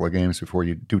first couple of games before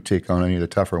you do take on any of the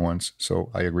tougher ones. So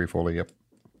I agree fully, yep.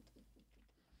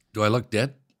 Do I look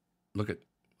dead?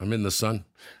 I'm in the sun.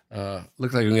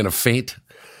 Look like I'm going to faint.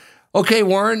 Okay,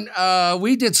 Warren,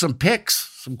 we did some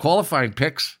picks, some qualifying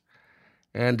picks,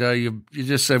 and you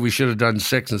just said we should have done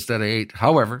 6 instead of 8.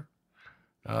 However,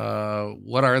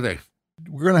 what are they?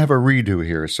 We're going to have a redo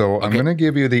here. So okay. I'm going to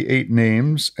give you the 8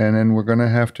 names, and then we're going to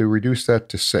have to reduce that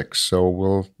to 6. So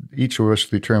we'll each of us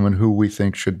determine who we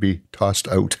think should be tossed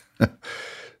out.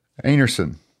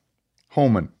 Einarson,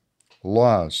 Holman,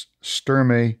 Laws,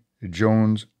 Sturmey,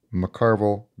 Jones,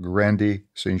 McCarville, Grandy,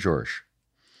 St. George.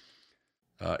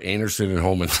 Einarson and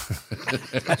Holman.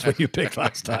 That's what you picked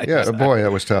last time. Yeah, boy,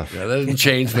 that was tough. Yeah, that didn't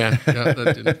change, man. Yeah,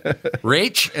 that didn't.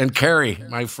 Rach and Kerri,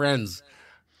 my friends.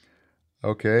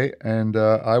 Okay, and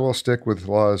I will stick with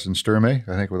Laws and Sturmey.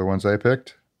 I think were the ones I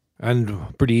picked.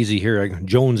 And pretty easy here.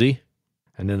 Jonesy.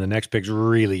 And then the next pick's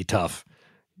really tough.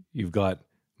 You've got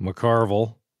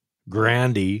McCarville,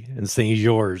 Grandy, and St.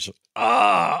 George.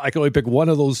 I can only pick one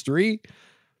of those 3.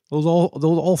 Those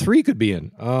all 3 could be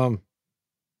in.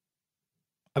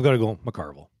 I've got to go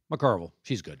McCarville. McCarville,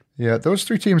 she's good. Yeah, those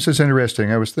 3 teams is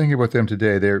interesting. I was thinking about them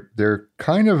today. They're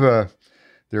kind of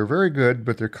they're very good,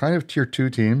 but they're kind of tier 2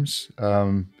 teams,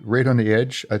 right on the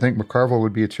edge. I think McCarville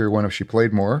would be a tier 1 if she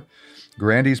played more.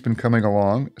 Grandy's been coming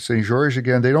along. St. George,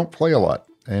 again, they don't play a lot,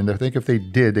 and I think if they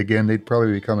did, again, they'd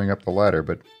probably be coming up the ladder.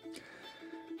 But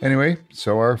anyway,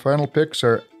 so our final picks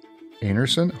are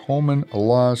Einarson, Holman,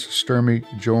 Laws, Sturmey,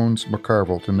 Jones,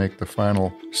 McCarville to make the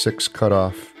final 6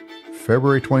 cutoff.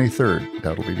 February 23rd,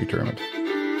 that'll be determined.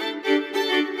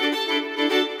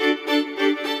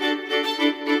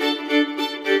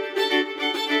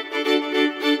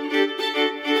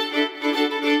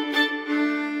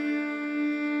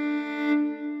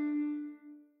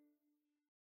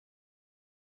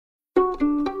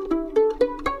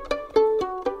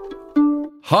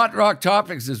 Hot Rock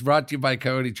Topics is brought to you by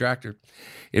Coyote Tractor.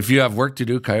 If you have work to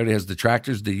do, Coyote has the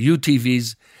tractors, the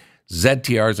UTVs,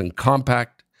 ZTRs, and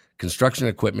compact construction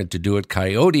equipment to do it.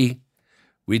 Coyote,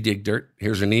 we dig dirt.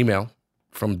 Here's an email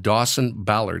from Dawson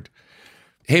Ballard.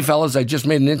 Hey, fellas, I just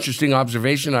made an interesting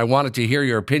observation. I wanted to hear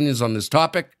your opinions on this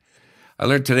topic. I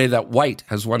learned today that White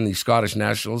has won the Scottish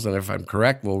Nationals, and if I'm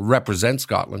correct, will represent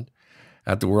Scotland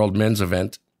at the World Men's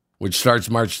event, which starts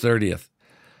March 30th.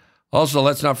 Also,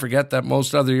 let's not forget that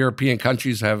most other European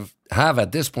countries have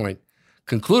at this point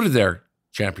concluded their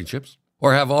championships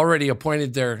or have already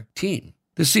appointed their team.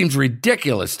 This seems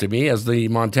ridiculous to me, as the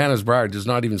Montana's Brier does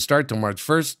not even start till March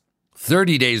 1st,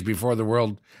 30 days before the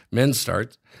World Men's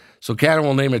starts. So Canada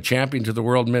will name a champion to the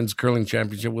World Men's Curling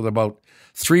Championship with about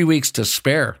 3 weeks to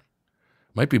spare.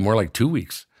 Might be more like 2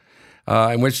 weeks,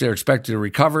 in which they're expected to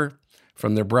recover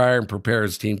from their Brier and prepare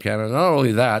as Team Canada. Not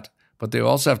only that, but they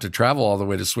also have to travel all the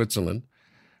way to Switzerland,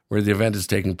 where the event is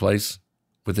taking place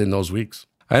within those weeks.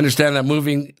 I understand that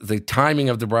moving the timing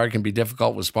of the Brier can be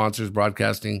difficult with sponsors,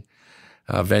 broadcasting,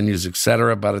 venues,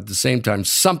 etc., but at the same time,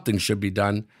 something should be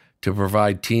done to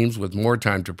provide teams with more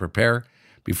time to prepare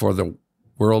before the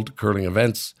World Curling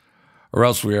events, or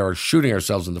else we are shooting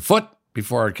ourselves in the foot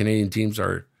before our Canadian teams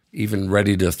are even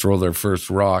ready to throw their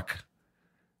first rock.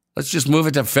 Let's just move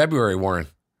it to February, Warren.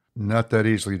 Not that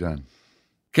easily done.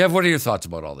 Kev, what are your thoughts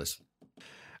about all this?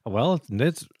 Well,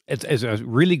 it's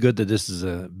really good that this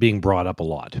is being brought up a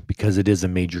lot, because it is a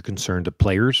major concern to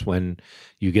players when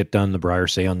you get done the Brier,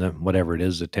 say on the, whatever it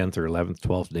is, the 10th or 11th,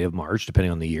 12th day of March,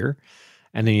 depending on the year.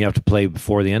 And then you have to play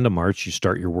before the end of March, you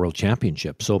start your World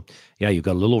Championship. So, yeah, you've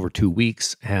got a little over 2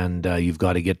 weeks, and you've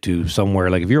got to get to somewhere.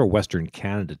 Like if you're a Western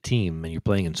Canada team and you're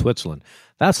playing in Switzerland,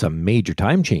 that's a major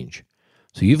time change.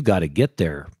 So you've got to get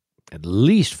there at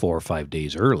least 4 or 5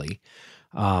 days early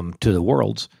to the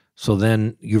Worlds. So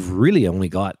then you've really only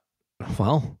got,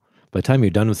 well, by the time you're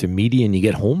done with your media and you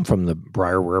get home from the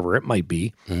Brier, wherever it might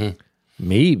be,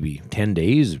 maybe 10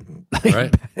 days.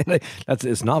 Right.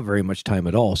 It's not very much time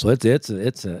at all. So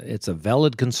it's a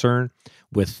valid concern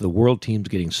with the world teams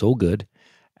getting so good.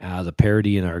 The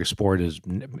parity in our sport has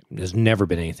never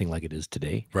been anything like it is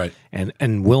today, right?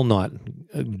 And will not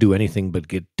do anything but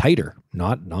get tighter,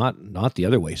 not the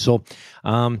other way. So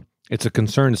it's a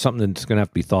concern. It's something that's going to have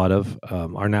to be thought of.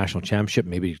 Our national championship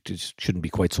maybe just shouldn't be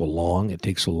quite so long. It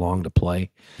takes so long to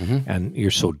play, and you're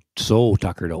so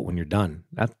tuckered out when you're done.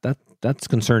 That's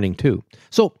concerning too.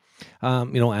 So.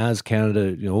 As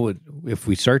Canada, if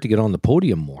we start to get on the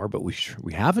podium more, but we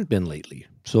haven't been lately.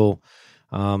 So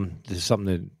this is something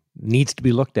that needs to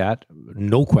be looked at.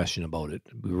 No question about it.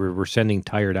 We're sending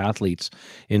tired athletes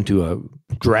into a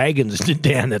dragon's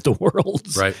den at the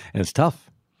Worlds. Right. And it's tough.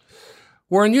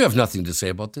 Warren, you have nothing to say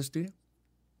about this, do you?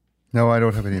 No, I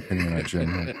don't have any opinion on it,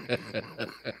 Jim.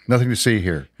 Nothing to see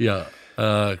here. Yeah.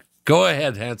 Go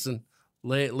ahead, Hanson.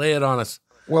 Lay it on us.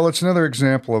 Well, it's another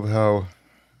example of how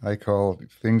I call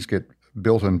things get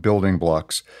built in building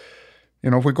blocks.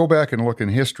 If we go back and look in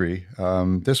history,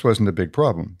 this wasn't a big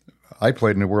problem. I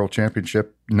played in a World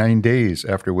Championship 9 days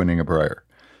after winning a Brier,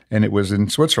 and it was in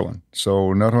Switzerland.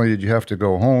 So not only did you have to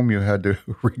go home, you had to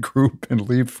regroup and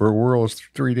leave for Worlds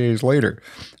 3 days later.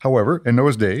 However, in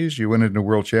those days, you went into a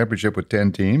World Championship with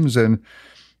 10 teams, and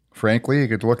frankly, you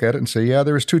could look at it and say, yeah,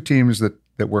 there was 2 teams that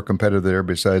were competitive there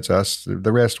besides us.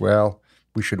 The rest, well,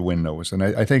 we should win those. And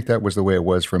I think that was the way it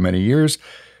was for many years.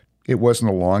 It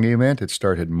wasn't a long event. It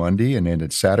started Monday and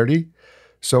ended Saturday.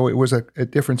 So it was a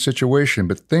different situation,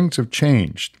 but things have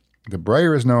changed. The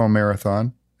Brier is now a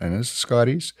marathon, and it's the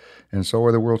Scotties, and so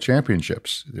are the World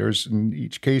Championships. There's, in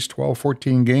each case, 12,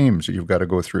 14 games that you've got to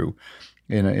go through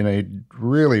in a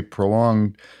really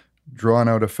prolonged,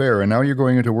 drawn-out affair. And now you're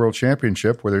going into a World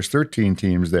Championship where there's 13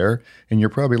 teams there, and you're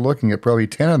probably looking at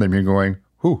 10 of them. You're going,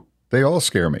 whew, they all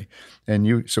scare me.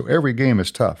 So every game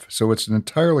is tough. So it's an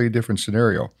entirely different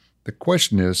scenario. The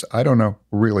question is, I don't know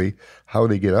really how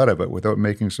they get out of it without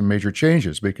making some major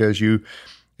changes, because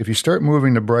if you start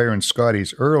moving the Brier and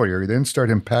Scotties earlier, you then start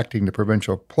impacting the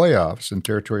provincial playoffs and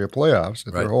territorial playoffs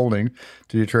that they're holding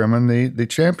to determine the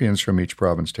champions from each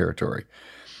province territory.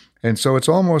 And so it's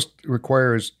almost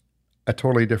requires a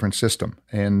totally different system.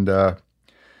 And,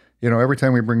 every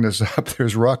time we bring this up,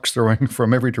 there's rocks throwing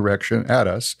from every direction at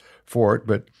us for it.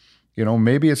 But,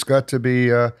 maybe it's got to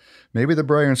be, maybe the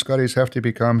Brier and Scotties have to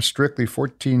become strictly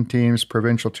 14 teams,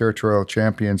 provincial territorial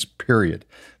champions, period.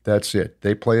 That's it.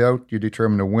 They play out, you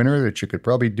determine a winner, that you could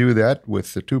probably do that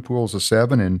with the 2 pools of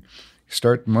 7 and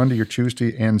start Monday or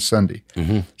Tuesday and Sunday.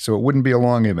 So it wouldn't be a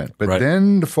long event. But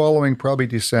then the following, probably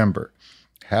December,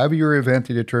 have your event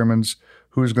that determines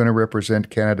who's going to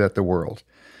represent Canada at the World.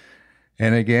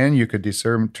 And again, you could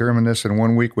determine this in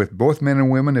 1 week with both men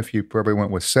and women if you probably went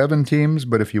with 7 teams.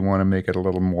 But if you want to make it a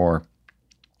little more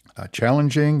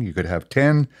challenging, you could have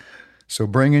 10. So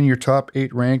bring in your top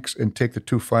 8 ranks and take the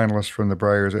 2 finalists from the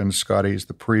Briers and Scotties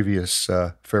the previous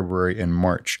February and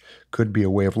March. Could be a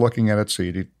way of looking at it. So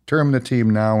you determine the team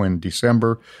now in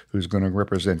December who's going to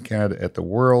represent Canada at the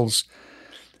Worlds.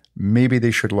 Maybe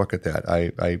they should look at that.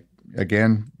 I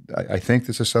think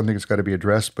this is something that's got to be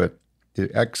addressed, but the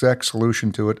exact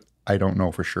solution to it, I don't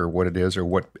know for sure what it is or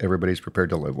what everybody's prepared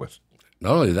to live with.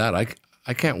 Not only that,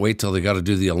 I can't wait till they got to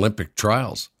do the Olympic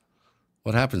trials.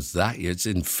 What happens that year? It's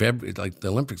in February. Like the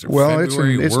Olympics are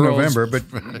February. It's November. But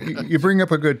you bring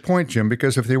up a good point, Jim,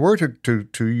 because if they were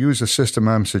to use a system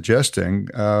I'm suggesting,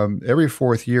 every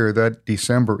 4th year, that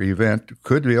December event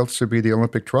could also be the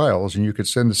Olympic trials, and you could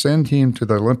send the same team to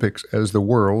the Olympics as the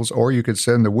Worlds, or you could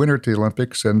send the winner to the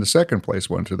Olympics and the second place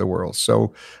one to the Worlds.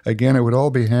 So again, it would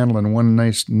all be handled in one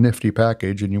nice nifty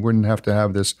package, and you wouldn't have to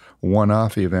have this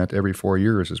one-off event every 4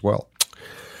 years as well.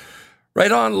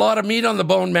 Right on. A lot of meat on the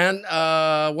bone, man.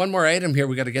 One more item here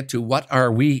we got to get to. What are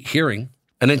we hearing?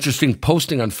 An interesting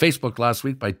posting on Facebook last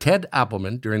week by Ted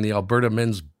Appleman during the Alberta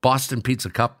Men's Boston Pizza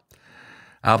Cup.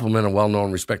 Appleman, a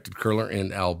well-known, respected curler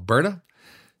in Alberta,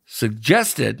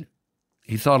 suggested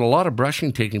he thought a lot of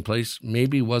brushing taking place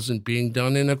maybe wasn't being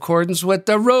done in accordance with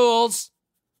the rules.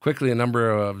 Quickly, a number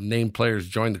of named players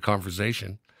joined the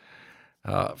conversation.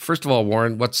 First of all,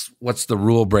 Warren, what's the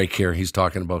rule break here he's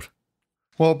talking about?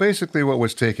 Well, basically what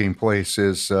was taking place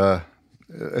is a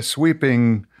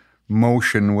sweeping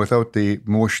motion without the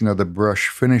motion of the brush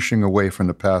finishing away from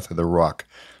the path of the rock.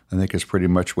 I think is pretty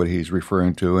much what he's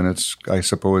referring to, and it's, I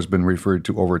suppose, been referred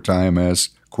to over time as,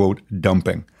 quote,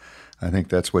 dumping. I think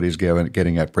that's what he's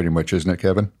getting at pretty much, isn't it,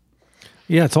 Kevin?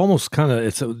 Yeah, it's almost kind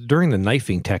of, during the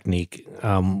knifing technique,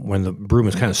 when the broom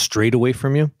is kind of straight away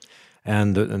from you,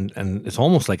 and it's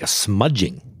almost like a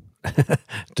smudging.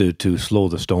 to slow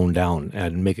the stone down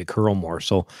and make it curl more.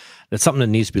 So that's something that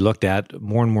needs to be looked at.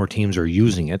 More and more teams are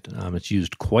using it. It's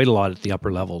used quite a lot at the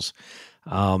upper levels.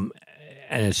 And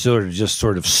it's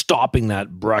sort of stopping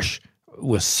that brush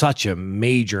with such a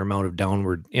major amount of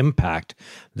downward impact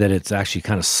that it's actually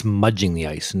kind of smudging the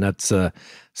ice. And that's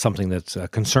something that's a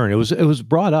concern. It was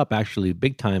brought up actually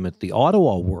big time at the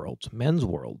Ottawa Worlds, men's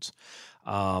Worlds.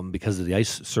 Because of the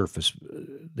ice surface,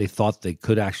 they thought they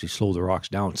could actually slow the rocks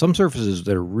down. Some surfaces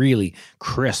that are really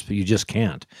crisp, you just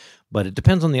can't. But it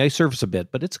depends on the ice surface a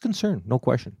bit, but it's a concern, no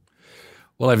question.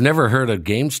 Well, I've never heard a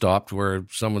game stopped where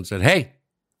someone said, hey,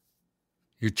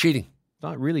 you're cheating.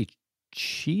 Not really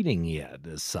cheating yet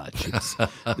as such.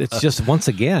 It's just, once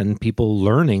again, people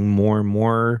learning more and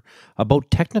more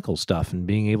about technical stuff and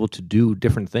being able to do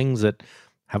different things that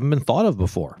haven't been thought of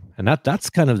before. And that's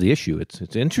kind of the issue.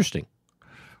 It's interesting.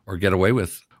 Or get away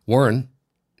with. Warren,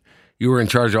 you were in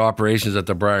charge of operations at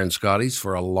the Brier and Scotties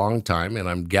for a long time, and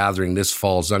I'm gathering this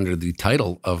falls under the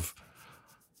title of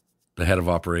the head of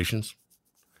operations.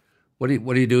 What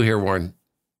do you do here, Warren?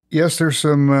 Yes, there's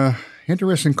some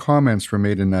interesting comments were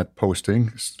made in that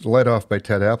posting, led off by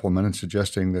Ted Appleman, and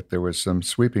suggesting that there was some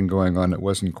sweeping going on that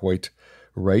wasn't quite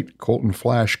right. Colton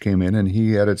Flash came in, and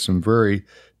he added some very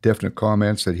definite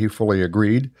comments that he fully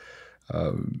agreed.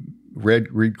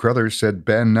 Reed Crothers said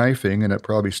ban knifing, and it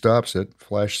probably stops it.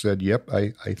 Flash said, yep,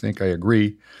 I think I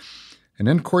agree. And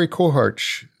then Corey Cohart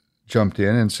jumped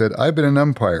in and said, I've been an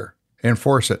umpire.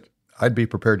 Enforce it. I'd be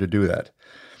prepared to do that.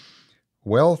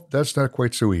 Well, that's not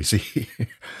quite so easy.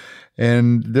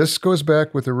 And this goes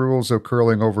back with the rules of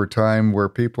curling over time where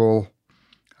people,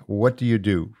 what do you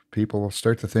do? People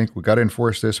start to think, we got to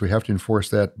enforce this, we have to enforce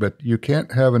that, but you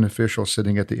can't have an official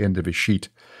sitting at the end of a sheet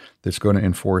that's going to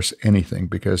enforce anything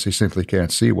because he simply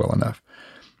can't see well enough.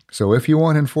 So if you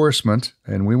want enforcement,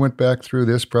 and we went back through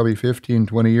this probably 15,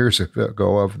 20 years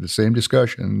ago of the same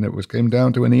discussion, it came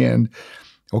down to in the end,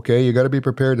 okay, you got to be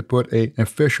prepared to put an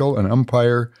official, an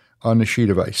umpire, on the sheet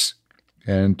of ice.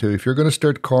 And if you're going to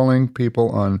start calling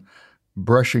people on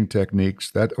brushing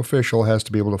techniques, that official has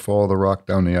to be able to follow the rock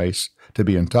down the ice to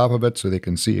be on top of it so they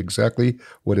can see exactly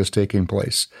what is taking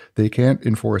place. They can't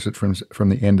enforce it from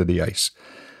the end of the ice.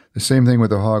 The same thing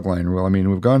with the hog line rule. I mean,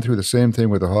 we've gone through the same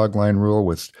thing with the hog line rule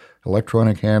with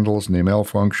electronic handles and they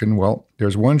malfunction. Well,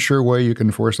 there's one sure way you can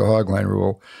enforce the hog line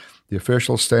rule. The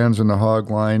official stands in the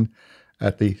hog line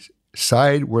at the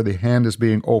side where the hand is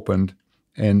being opened,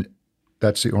 and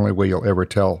that's the only way you'll ever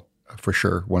tell for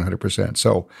sure, 100%.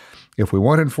 So if we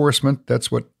want enforcement,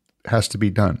 that's what has to be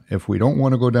done. If we don't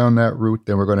want to go down that route,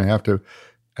 then we're going to have to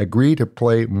agree to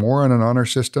play more on an honor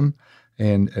system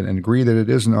and agree that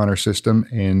it is an honor system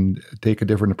and take a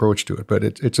different approach to it. But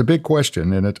it's a big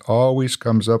question, and it always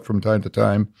comes up from time to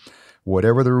time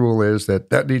whatever the rule is,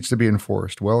 that needs to be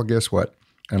enforced. Well, guess what?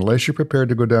 Unless you're prepared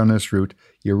to go down this route,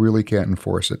 you really can't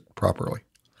enforce it properly.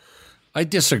 I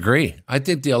disagree. I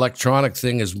think the electronic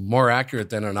thing is more accurate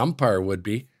than an umpire would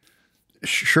be.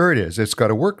 Sure it is. It's got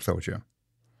to work, though, Jim.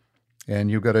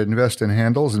 And you've got to invest in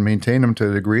handles and maintain them to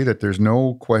the degree that there's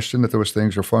no question that those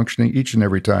things are functioning each and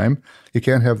every time. You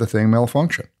can't have the thing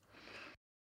malfunction.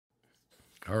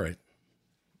 All right.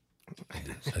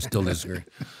 I still disagree.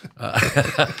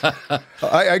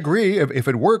 I agree if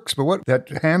it works, but what that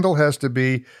handle has to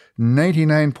be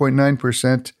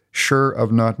 99.9% sure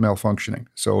of not malfunctioning.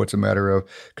 So it's a matter of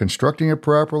constructing it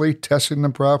properly, testing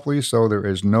them properly, so there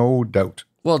is no doubt.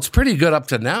 Well, it's pretty good up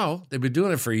to now. They've been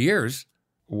doing it for years.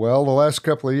 Well, the last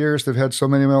couple of years, they've had so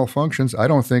many malfunctions. I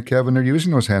don't think, Kevin, they're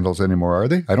using those handles anymore, are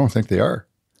they? I don't think they are.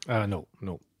 No.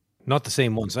 Not the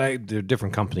same ones. They're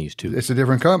different companies, too. It's a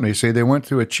different company. See, they went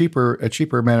through a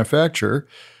cheaper manufacturer,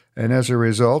 and as a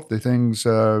result, the things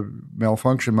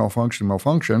malfunction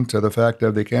to the fact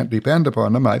that they can't depend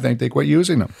upon them. I think they quit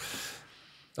using them.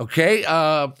 Okay.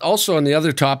 Also, on the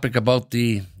other topic about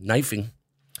the knifing,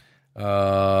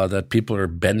 that people are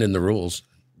bending the rules,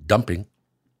 dumping.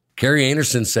 Kerri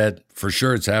Einarson said for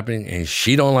sure it's happening, and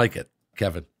she don't like it.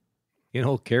 Kevin.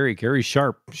 Kerri's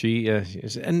sharp. She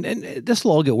and this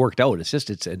will all get worked out. It's just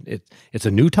it's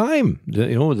a new time.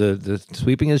 The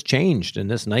sweeping has changed, and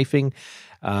this knifing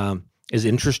is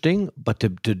interesting. But to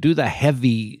do the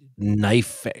heavy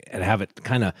knife and have it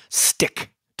kind of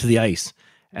stick to the ice,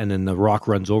 and then the rock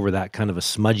runs over that kind of a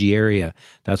smudgy area,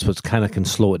 that's what's kind of can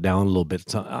slow it down a little bit.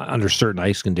 It's under certain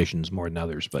ice conditions more than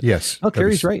others. But yes,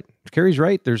 Kerri's right. Kerri's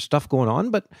right. There's stuff going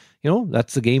on, but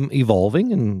that's the game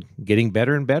evolving and getting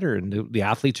better and better, and the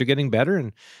athletes are getting better,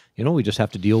 and we just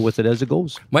have to deal with it as it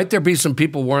goes. Might there be some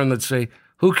people, Warren, that say,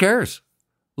 "Who cares?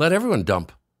 Let everyone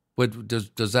dump."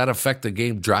 Does that affect the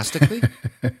game drastically?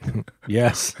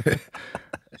 Yes.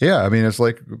 Yeah, I mean, it's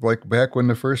like back when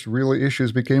the first real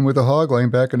issues became with the hog line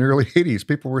back in the early 80s.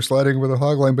 People were sliding over the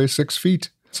hog line by 6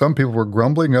 feet. Some people were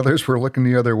grumbling, others were looking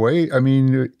the other way. I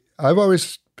mean, I've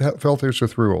always felt this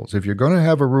with rules. If you're going to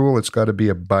have a rule, it's got to be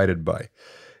abided by.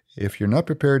 If you're not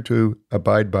prepared to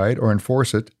abide by it or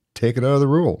enforce it, take it out of the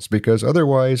rules, because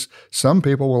otherwise some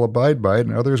people will abide by it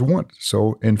and others won't.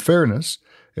 So in fairness,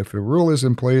 if a rule is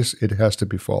in place, it has to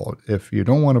be followed. If you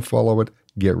don't want to follow it,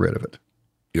 get rid of it.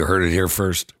 You heard it here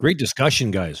first. Great discussion,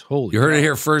 guys. Holy. You heard it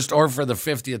here first, or for the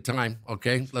 50th time.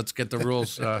 Okay, let's get the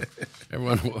rules.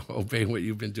 Everyone will obey what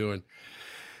you've been doing.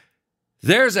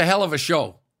 There's a hell of a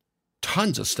show.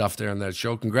 Tons of stuff there on that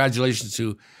show. Congratulations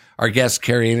to our guest,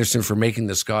 Kerri Einarson, for making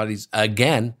the Scotties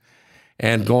again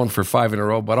and going for 5 in a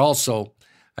row. But also,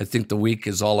 I think the week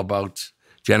is all about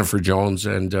Jennifer Jones.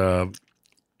 And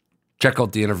check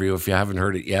out the interview if you haven't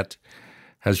heard it yet.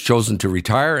 Has chosen to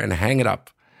retire and hang it up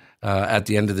at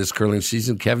the end of this curling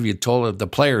season. Kev, you told her the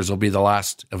players will be the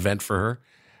last event for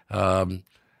her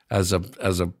as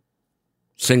a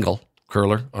single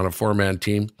curler on a 4-man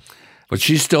team. But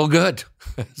she's still good.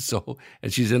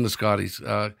 And she's in the Scotties.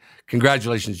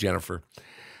 Congratulations, Jennifer.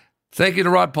 Thank you to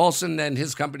Rod Paulson and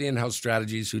his company, In-House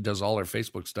Strategies, who does all our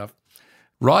Facebook stuff.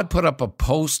 Rod put up a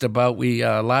post about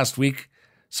last week.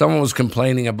 Someone was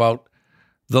complaining about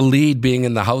the lead being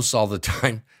in the house all the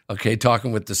time. Okay,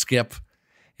 talking with the skip.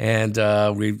 And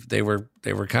they were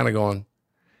kind of going,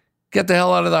 get the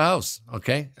hell out of the house,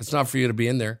 okay? It's not for you to be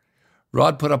in there.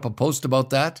 Rod put up a post about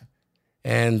that,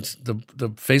 and the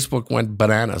Facebook went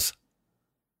bananas.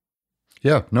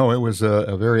 Yeah, no, it was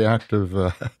a very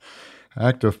active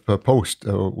post,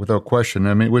 without question.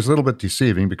 I mean, it was a little bit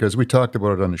deceiving because we talked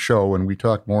about it on the show, and we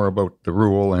talked more about the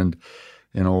rule, and,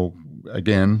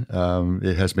 again,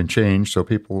 it has been changed, so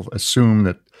people assume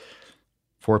that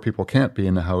 4 people can't be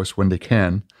in the house when they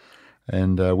can,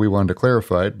 and we wanted to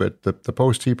clarify it, but the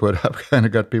post he put up kind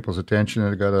of got people's attention,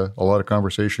 and it got a lot of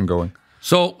conversation going.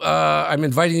 So I'm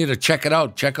inviting you to check it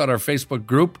out. Check out our Facebook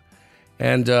group,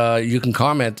 and you can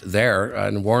comment there,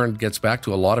 and Warren gets back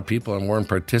to a lot of people, and Warren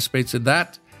participates in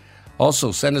that.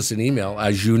 Also, send us an email.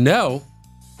 As you know,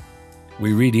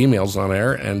 we read emails on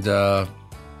air, and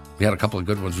we had a couple of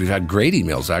good ones. We've had great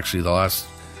emails, actually, the last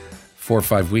 4 or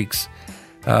 5 weeks.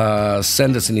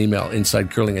 Send us an email,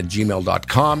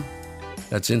 insidecurling@gmail.com.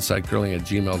 That's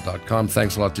insidecurling@gmail.com.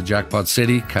 Thanks a lot to Jackpot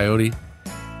City, Coyote,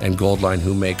 and Goldline,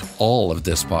 who make all of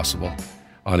this possible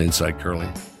on Inside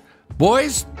Curling.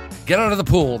 Boys, get out of the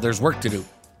pool. There's work to do.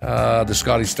 The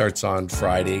Scotty starts on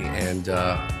Friday, and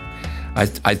I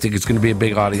think it's going to be a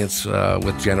big audience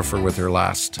with Jennifer with her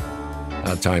last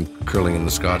time curling in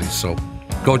the Scotties. So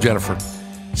go, Jennifer.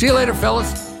 See you later,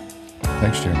 fellas.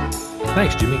 Thanks, Jim.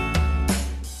 Thanks, Jimmy.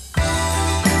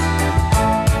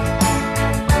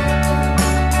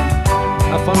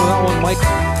 fun with that one,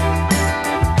 Mike.